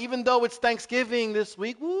times that even though it's Thanksgiving this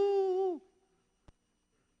week, woo,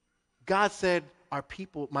 God said, my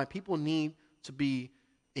people need to be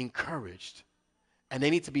encouraged. And they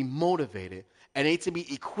need to be motivated. And they need to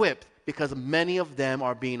be equipped because many of them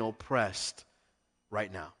are being oppressed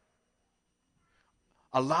right now.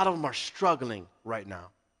 A lot of them are struggling right now.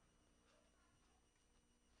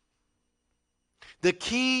 The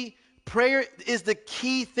key, prayer is the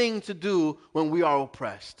key thing to do when we are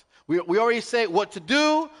oppressed. We already say what to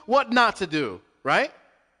do, what not to do, right?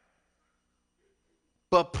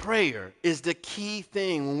 But prayer is the key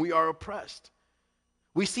thing when we are oppressed.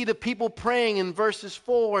 We see the people praying in verses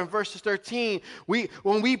 4 and verses 13.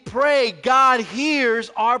 When we pray, God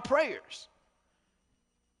hears our prayers.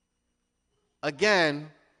 Again,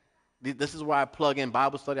 this is why I plug in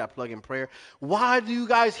Bible study, I plug in prayer. Why do you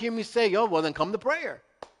guys hear me say, yo, well then come to prayer.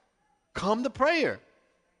 Come to prayer.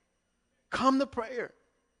 Come to prayer.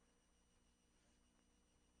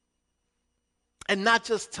 And not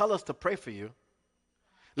just tell us to pray for you.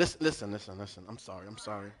 Listen. I'm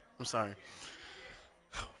sorry.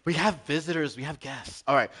 We have visitors. We have guests.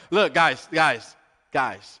 All right. Look, guys.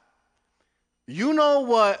 You know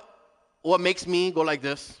what makes me go like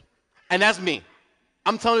this? And that's me.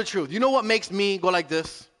 I'm telling the truth. You know what makes me go like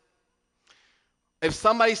this? If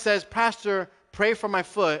somebody says, Pastor, pray for my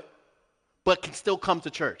foot, but can still come to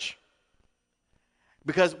church.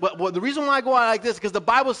 Because the reason why I go out like this is because the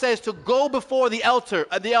Bible says to go before the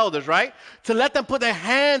elders, right? To let them put their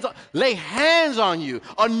hands, lay hands on you,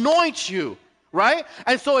 anoint you, right?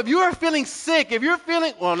 And so if you are feeling sick, if you're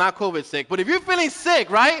feeling, well, not COVID sick, but if you're feeling sick,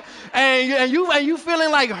 right? And you feeling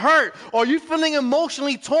like hurt, or you feeling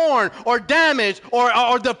emotionally torn, or damaged,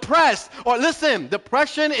 or depressed, or listen,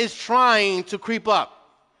 depression is trying to creep up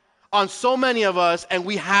on so many of us, and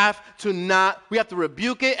we have to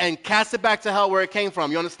rebuke it and cast it back to hell where it came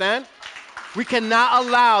from. You understand? We cannot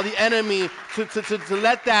allow the enemy to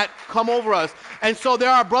let that come over us. And so there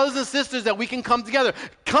are brothers and sisters that we can come together.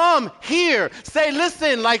 Come here. Say,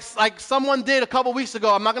 listen, like someone did a couple weeks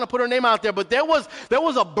ago. I'm not going to put her name out there, but there was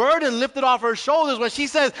a burden lifted off her shoulders when she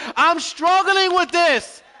says, I'm struggling with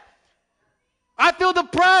this. I feel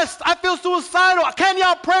depressed. I feel suicidal. Can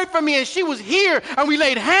y'all pray for me? And she was here, and we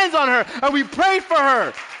laid hands on her, and we prayed for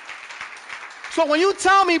her. So when you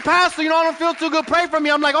tell me, Pastor, I don't feel too good, pray for me,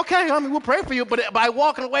 I'm like, okay, we'll pray for you. But by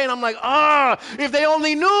walking away, and I'm like, if they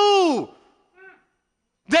only knew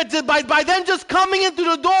that by them just coming into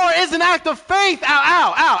the door is an act of faith.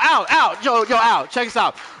 Out. Yo, out. Check this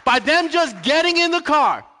out. By them just getting in the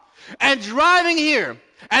car and driving here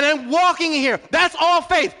and then walking here, that's all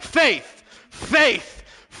faith. Faith.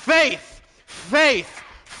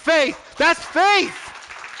 That's faith.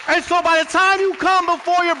 And so by the time you come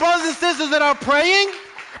before your brothers and sisters that are praying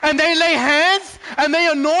and they lay hands and they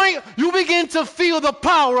anoint, you begin to feel the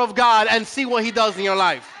power of God and see what he does in your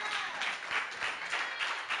life.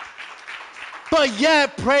 But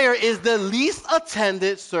yet, prayer is the least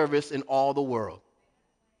attended service in all the world.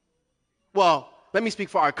 Well, let me speak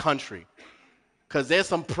for our country, because there's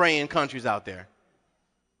some praying countries out there.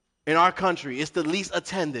 In our country, it's the least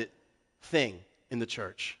attended thing in the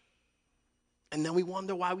church. And then we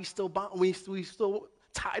wonder why we still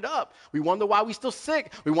tied up. We wonder why we still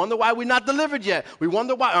sick. We wonder why we're not delivered yet. We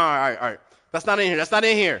wonder why. All right. That's not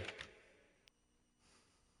in here.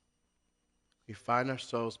 We find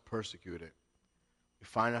ourselves persecuted. We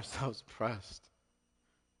find ourselves pressed.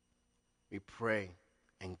 We pray,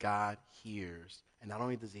 and God hears. And not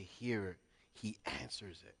only does he hear it, he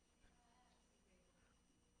answers it.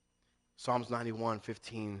 Psalms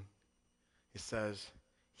 91:15, it says,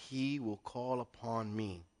 he will call upon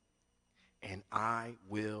me, and I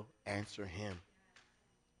will answer him.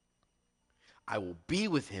 I will be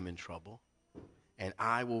with him in trouble, and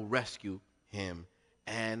I will rescue him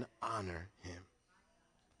and honor him.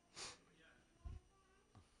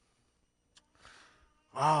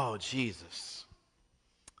 Oh, Jesus.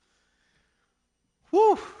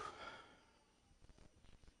 Whew.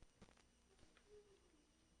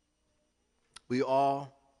 We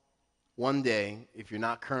all, one day, if you're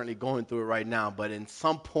not currently going through it right now, but in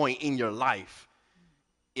some point in your life,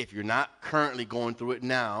 if you're not currently going through it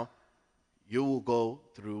now, you will go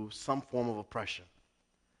through some form of oppression.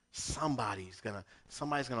 Somebody's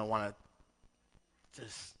gonna want to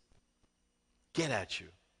just get at you.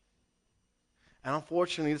 And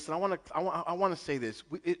unfortunately, listen, I want to say this: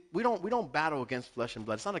 we don't battle against flesh and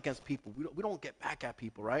blood. It's not against people. We don't get back at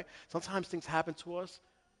people, right? Sometimes things happen to us.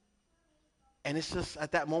 And it's just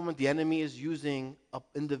at that moment the enemy is using an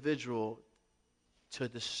individual to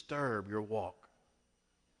disturb your walk,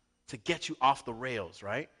 to get you off the rails,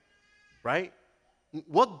 right? Right?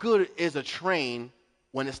 What good is a train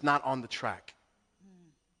when it's not on the track?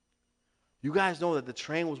 You guys know that the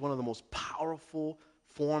train was one of the most powerful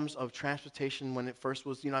forms of transportation when it first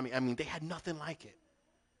was, you know what I mean, they had nothing like it.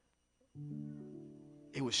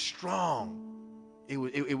 It was strong. It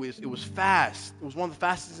was fast. It was one of the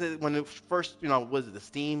fastest when it first, was it the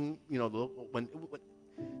steam, when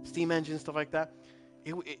steam engine, stuff like that.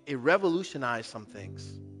 It revolutionized some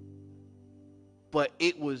things. But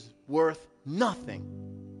it was worth nothing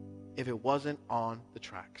if it wasn't on the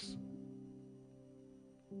tracks.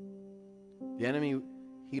 The enemy,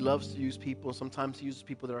 he loves to use people. Sometimes he uses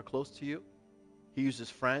people that are close to you. He uses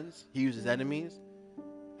friends. He uses enemies.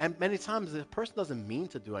 And many times the person doesn't mean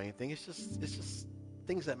to do anything. It's just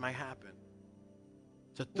things that might happen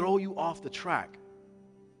to throw you off the track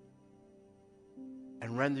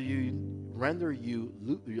and render you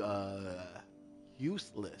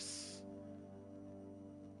useless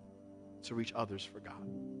to reach others for God.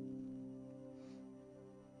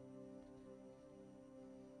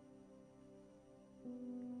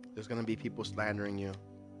 There's going to be people slandering you.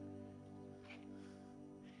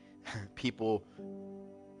 People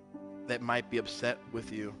that might be upset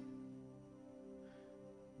with you.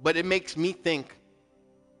 But it makes me think,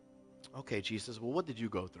 okay, Jesus, well, what did you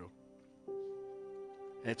go through?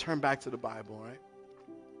 And it turned back to the Bible, right?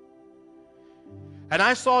 And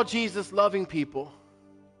I saw Jesus loving people.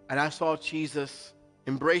 And I saw Jesus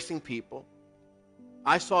embracing people.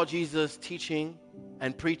 I saw Jesus teaching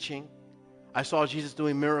and preaching. I saw Jesus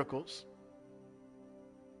doing miracles.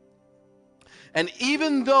 And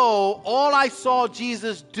even though all I saw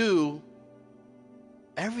Jesus do,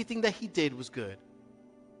 everything that he did was good.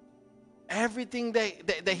 Everything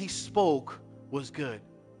that he spoke was good.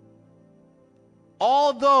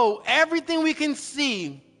 Although everything we can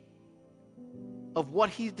see of what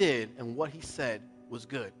he did and what he said was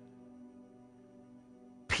good,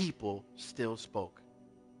 people still spoke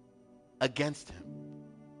against him.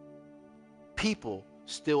 People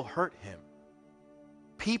still hurt him.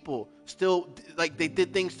 People still, they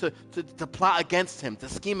did things to plot against him, to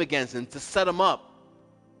scheme against him, to set him up.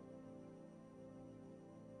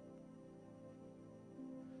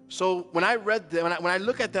 So when I read that, when I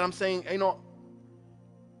look at that, I'm saying,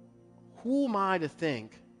 who am I to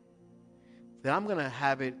think that I'm going to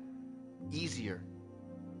have it easier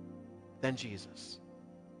than Jesus?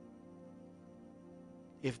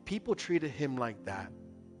 If people treated him like that,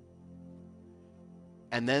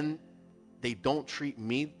 and then they don't treat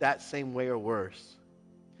me that same way or worse,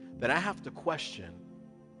 then I have to question.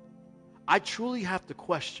 I truly have to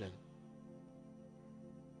question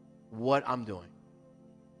what I'm doing.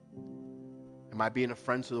 Am I being a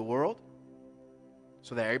friend to the world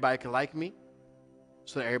so that everybody can like me?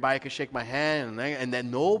 So that everybody can shake my hand and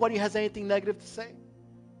then nobody has anything negative to say?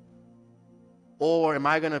 Or am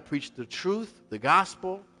I going to preach the truth, the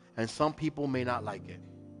gospel, and some people may not like it?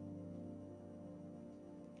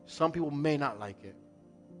 Some people may not like it.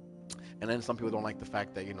 And then some people don't like the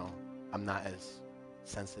fact that, I'm not as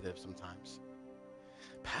sensitive sometimes.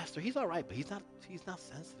 Pastor, he's all right, but he's not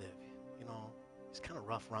sensitive. He's kind of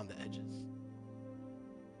rough around the edges.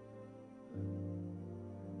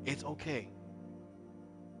 It's okay.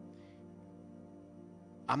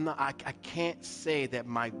 I can't say that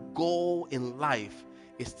my goal in life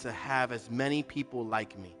is to have as many people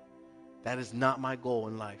like me. That is not my goal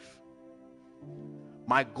in life.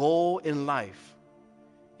 My goal in life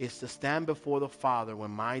is to stand before the Father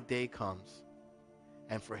when my day comes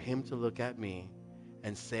and for him to look at me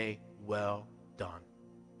and say, well done.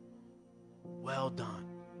 Well done,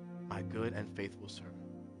 my good and faithful servant.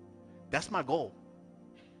 That's my goal.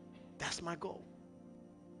 That's my goal.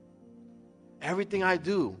 Everything I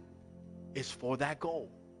do is for that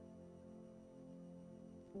goal.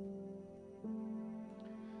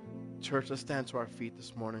 Church, let's stand to our feet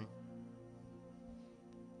this morning.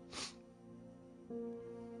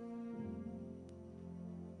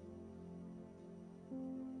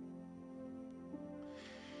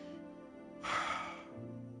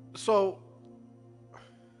 So,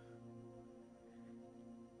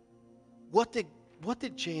 what did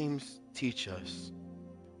James teach us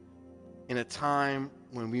in a time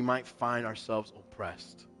when we might find ourselves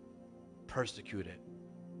oppressed, persecuted?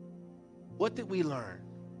 What did we learn?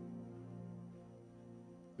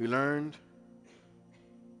 We learned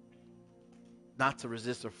not to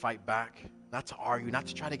resist or fight back, not to argue, not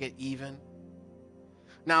to try to get even.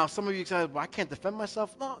 Now, some of you say, well, I can't defend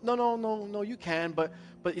myself. No, you can. But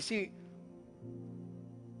you see,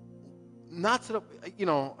 not to the,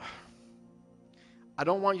 I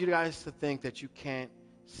don't want you guys to think that you can't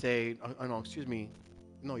say, oh, no, excuse me,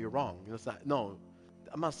 no, you're wrong. It's not, no,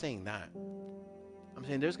 I'm not saying that. I'm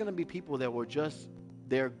saying there's going to be people that will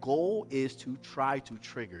their goal is to try to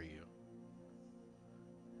trigger you.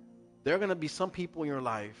 there are going to be some people in your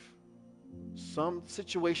life, some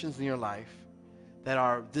situations in your life that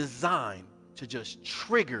are designed to just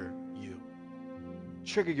trigger you,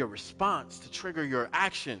 trigger your response, to trigger your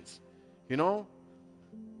actions. You know,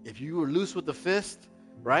 if you were loose with the fist,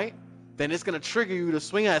 right, then it's going to trigger you to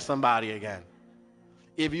swing at somebody again.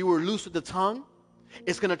 If you were loose with the tongue,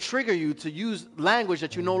 it's going to trigger you to use language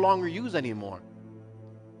that you no longer use anymore.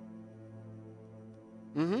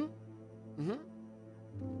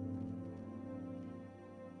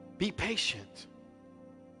 Be patient.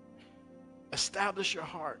 Establish your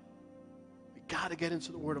heart. We got to get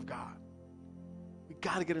into the Word of God. We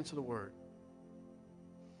got to get into the Word.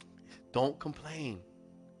 Don't complain.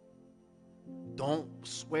 Don't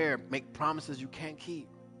swear, make promises you can't keep.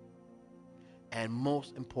 And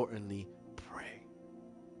most importantly, pray.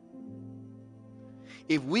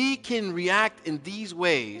 If we can react in these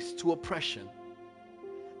ways to oppression,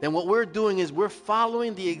 then what we're doing is we're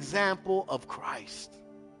following the example of Christ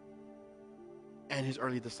and his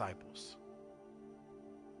early disciples.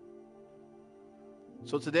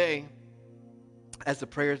 So today, as the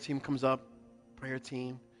prayer team comes up, please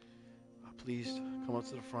come up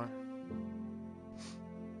to the front.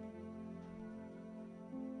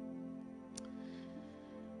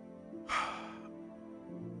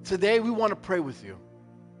 Today, we want to pray with you.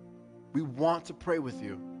 We want to pray with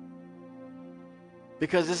you.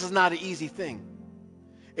 Because this is not an easy thing.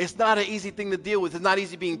 It's not an easy thing to deal with. It's not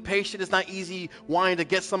easy being patient. It's not easy wanting to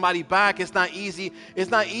get somebody back. It's not easy.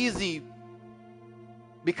 It's not easy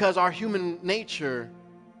because our human nature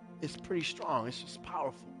is pretty strong. It's just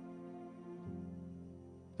powerful.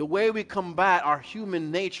 The way we combat our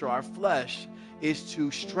human nature, our flesh, is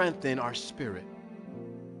to strengthen our spirit.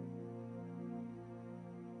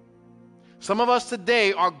 Some of us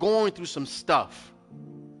today are going through some stuff.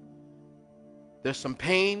 There's some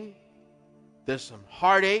pain. There's some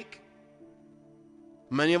heartache.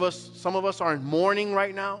 Some of us are in mourning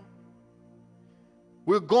right now.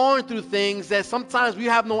 We're going through things that sometimes we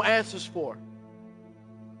have no answers for.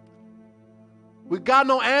 We got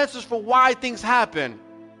no answers for why things happen.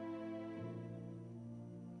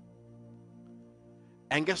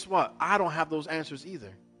 And guess what? I don't have those answers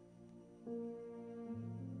either.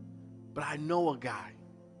 But I know a guy.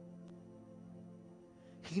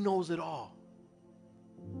 He knows it all.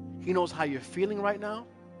 He knows how you're feeling right now.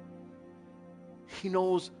 He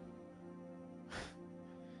knows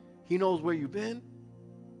where you've been.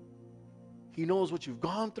 He knows what you've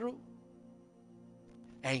gone through.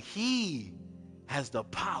 And he has the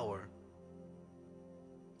power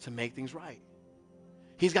to make things right.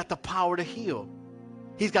 He's got the power to heal.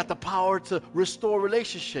 He's got the power to restore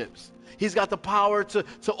relationships. He's got the power to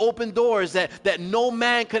open doors that no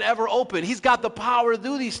man could ever open. He's got the power to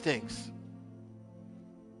do these things.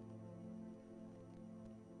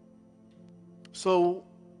 So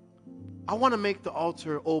I want to make the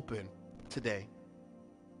altar open today.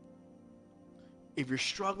 If you're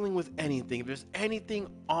struggling with anything, if there's anything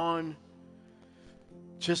on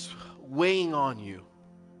just weighing on you,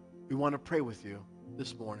 we want to pray with you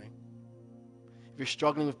this morning. If you're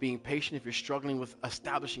struggling with being patient, if you're struggling with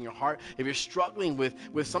establishing your heart, if you're struggling with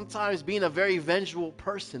sometimes being a very vengeful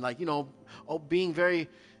person, like, being very,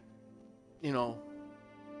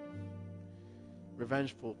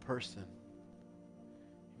 revengeful person.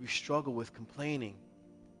 If you struggle with complaining,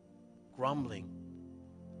 grumbling,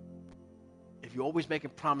 if you're always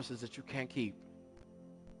making promises that you can't keep,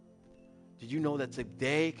 did you know that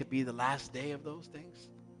today could be the last day of those things?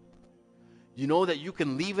 You know that you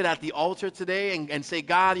can leave it at the altar today and say,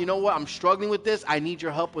 God, you know what? I'm struggling with this. I need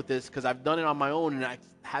your help with this because I've done it on my own and I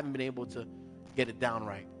haven't been able to get it down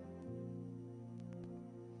right.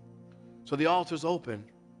 So the altar's open.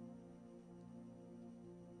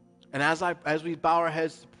 And as we bow our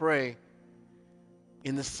heads to pray,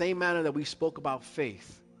 in the same manner that we spoke about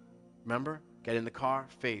faith, remember? Get in the car,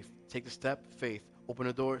 faith. Take the step, faith. Open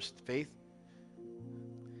the doors, faith.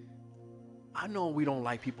 I know we don't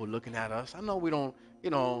like people looking at us. I know we don't,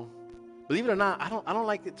 believe it or not, I don't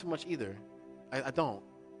like it too much either. I don't.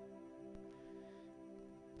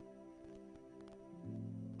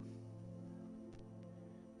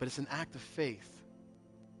 But it's an act of faith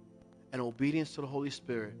and obedience to the Holy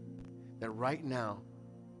Spirit that right now,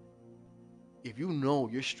 if you know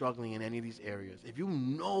you're struggling in any of these areas, if you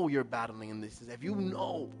know you're battling in this, if you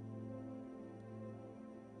know,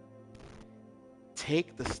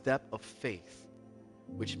 take the step of faith,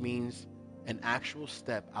 which means an actual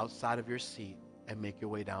step outside of your seat and make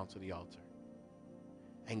your way down to the altar.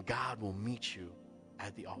 And God will meet you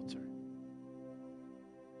at the altar.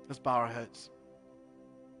 Let's bow our heads.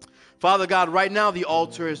 Father God, right now the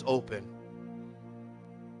altar is open.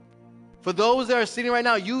 For those that are sitting right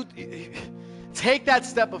now, you take that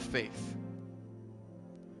step of faith.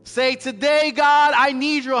 Say, today, God, I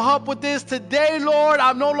need your help with this. Today, Lord,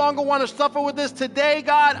 I no longer want to suffer with this. Today,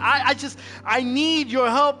 God, I need your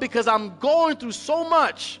help because I'm going through so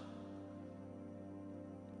much.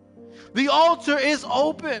 The altar is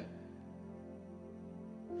open.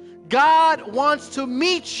 God wants to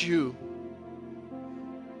meet you.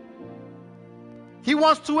 He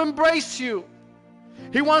wants to embrace you.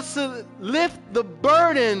 He wants to lift the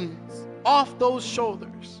burdens off those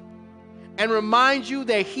shoulders and remind you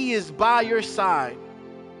that He is by your side.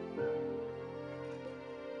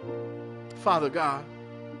 Father God,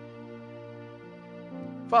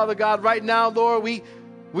 right now, Lord,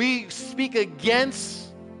 we speak against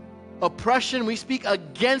oppression. We speak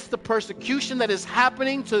against the persecution that is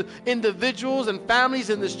happening to individuals and families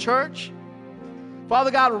in this church. Father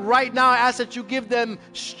God, right now I ask that you give them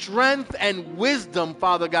strength and wisdom,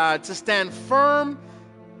 Father God, to stand firm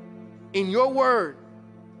in your word.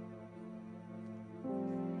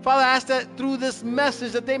 Father, I ask that through this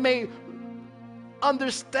message that they may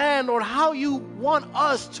understand, Lord, how you want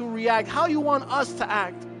us to react, how you want us to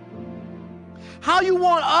act, how you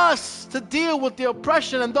want us to deal with the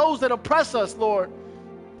oppression and those that oppress us, Lord.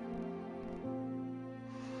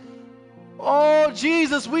 Oh,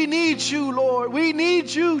 Jesus, we need you, Lord. We need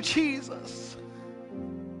you, Jesus.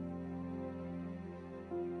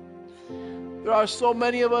 There are so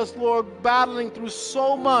many of us, Lord, battling through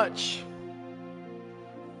so much.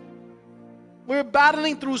 We're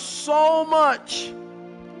battling through so much.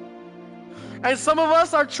 And some of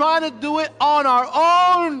us are trying to do it on our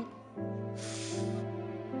own.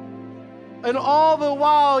 And all the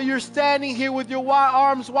while, you're standing here with your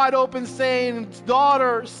arms wide open saying,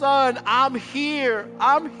 daughter, son, I'm here.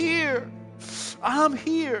 I'm here. I'm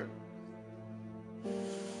here.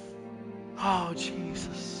 Oh,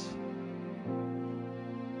 Jesus.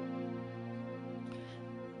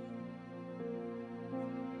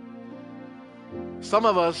 Some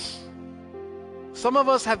of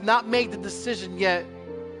us have not made the decision yet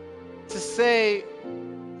to say,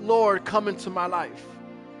 Lord, come into my life.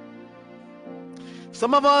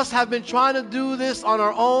 Some of us have been trying to do this on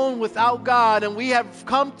our own without God, and we have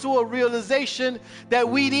come to a realization that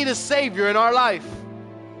we need a Savior in our life.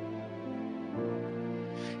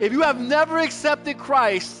 If you have never accepted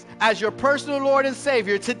Christ as your personal Lord and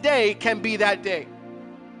Savior, today can be that day.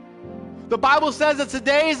 The Bible says that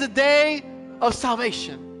today is the day of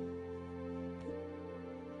salvation.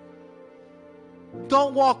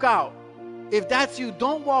 Don't walk out. If that's you,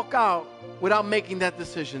 don't walk out without making that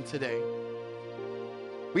decision today.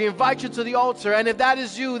 We invite you to the altar, and if that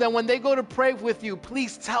is you, then when they go to pray with you,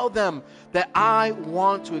 please tell them that I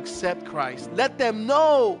want to accept Christ. Let them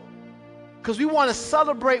know, because we want to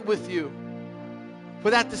celebrate with you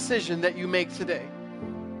for that decision that you make today.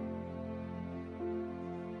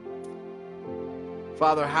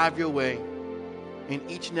 Father, have your way in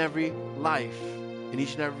each and every life, in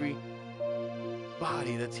each and every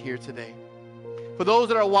body that's here today. For those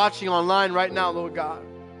that are watching online right now, Lord God,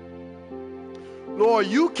 Lord,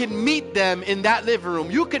 you can meet them in that living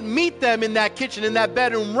room. You can meet them in that kitchen, in that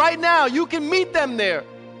bedroom. Right now, you can meet them there.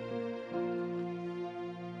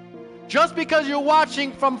 Just because you're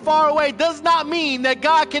watching from far away does not mean that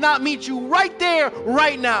God cannot meet you right there,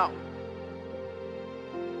 right now.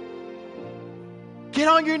 Get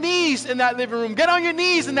on your knees in that living room. Get on your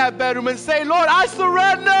knees in that bedroom and say, Lord, I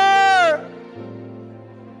surrender.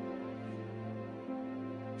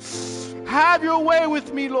 Have your way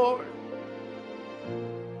with me, Lord.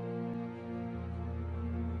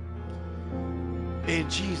 In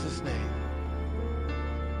Jesus' name,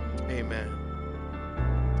 amen.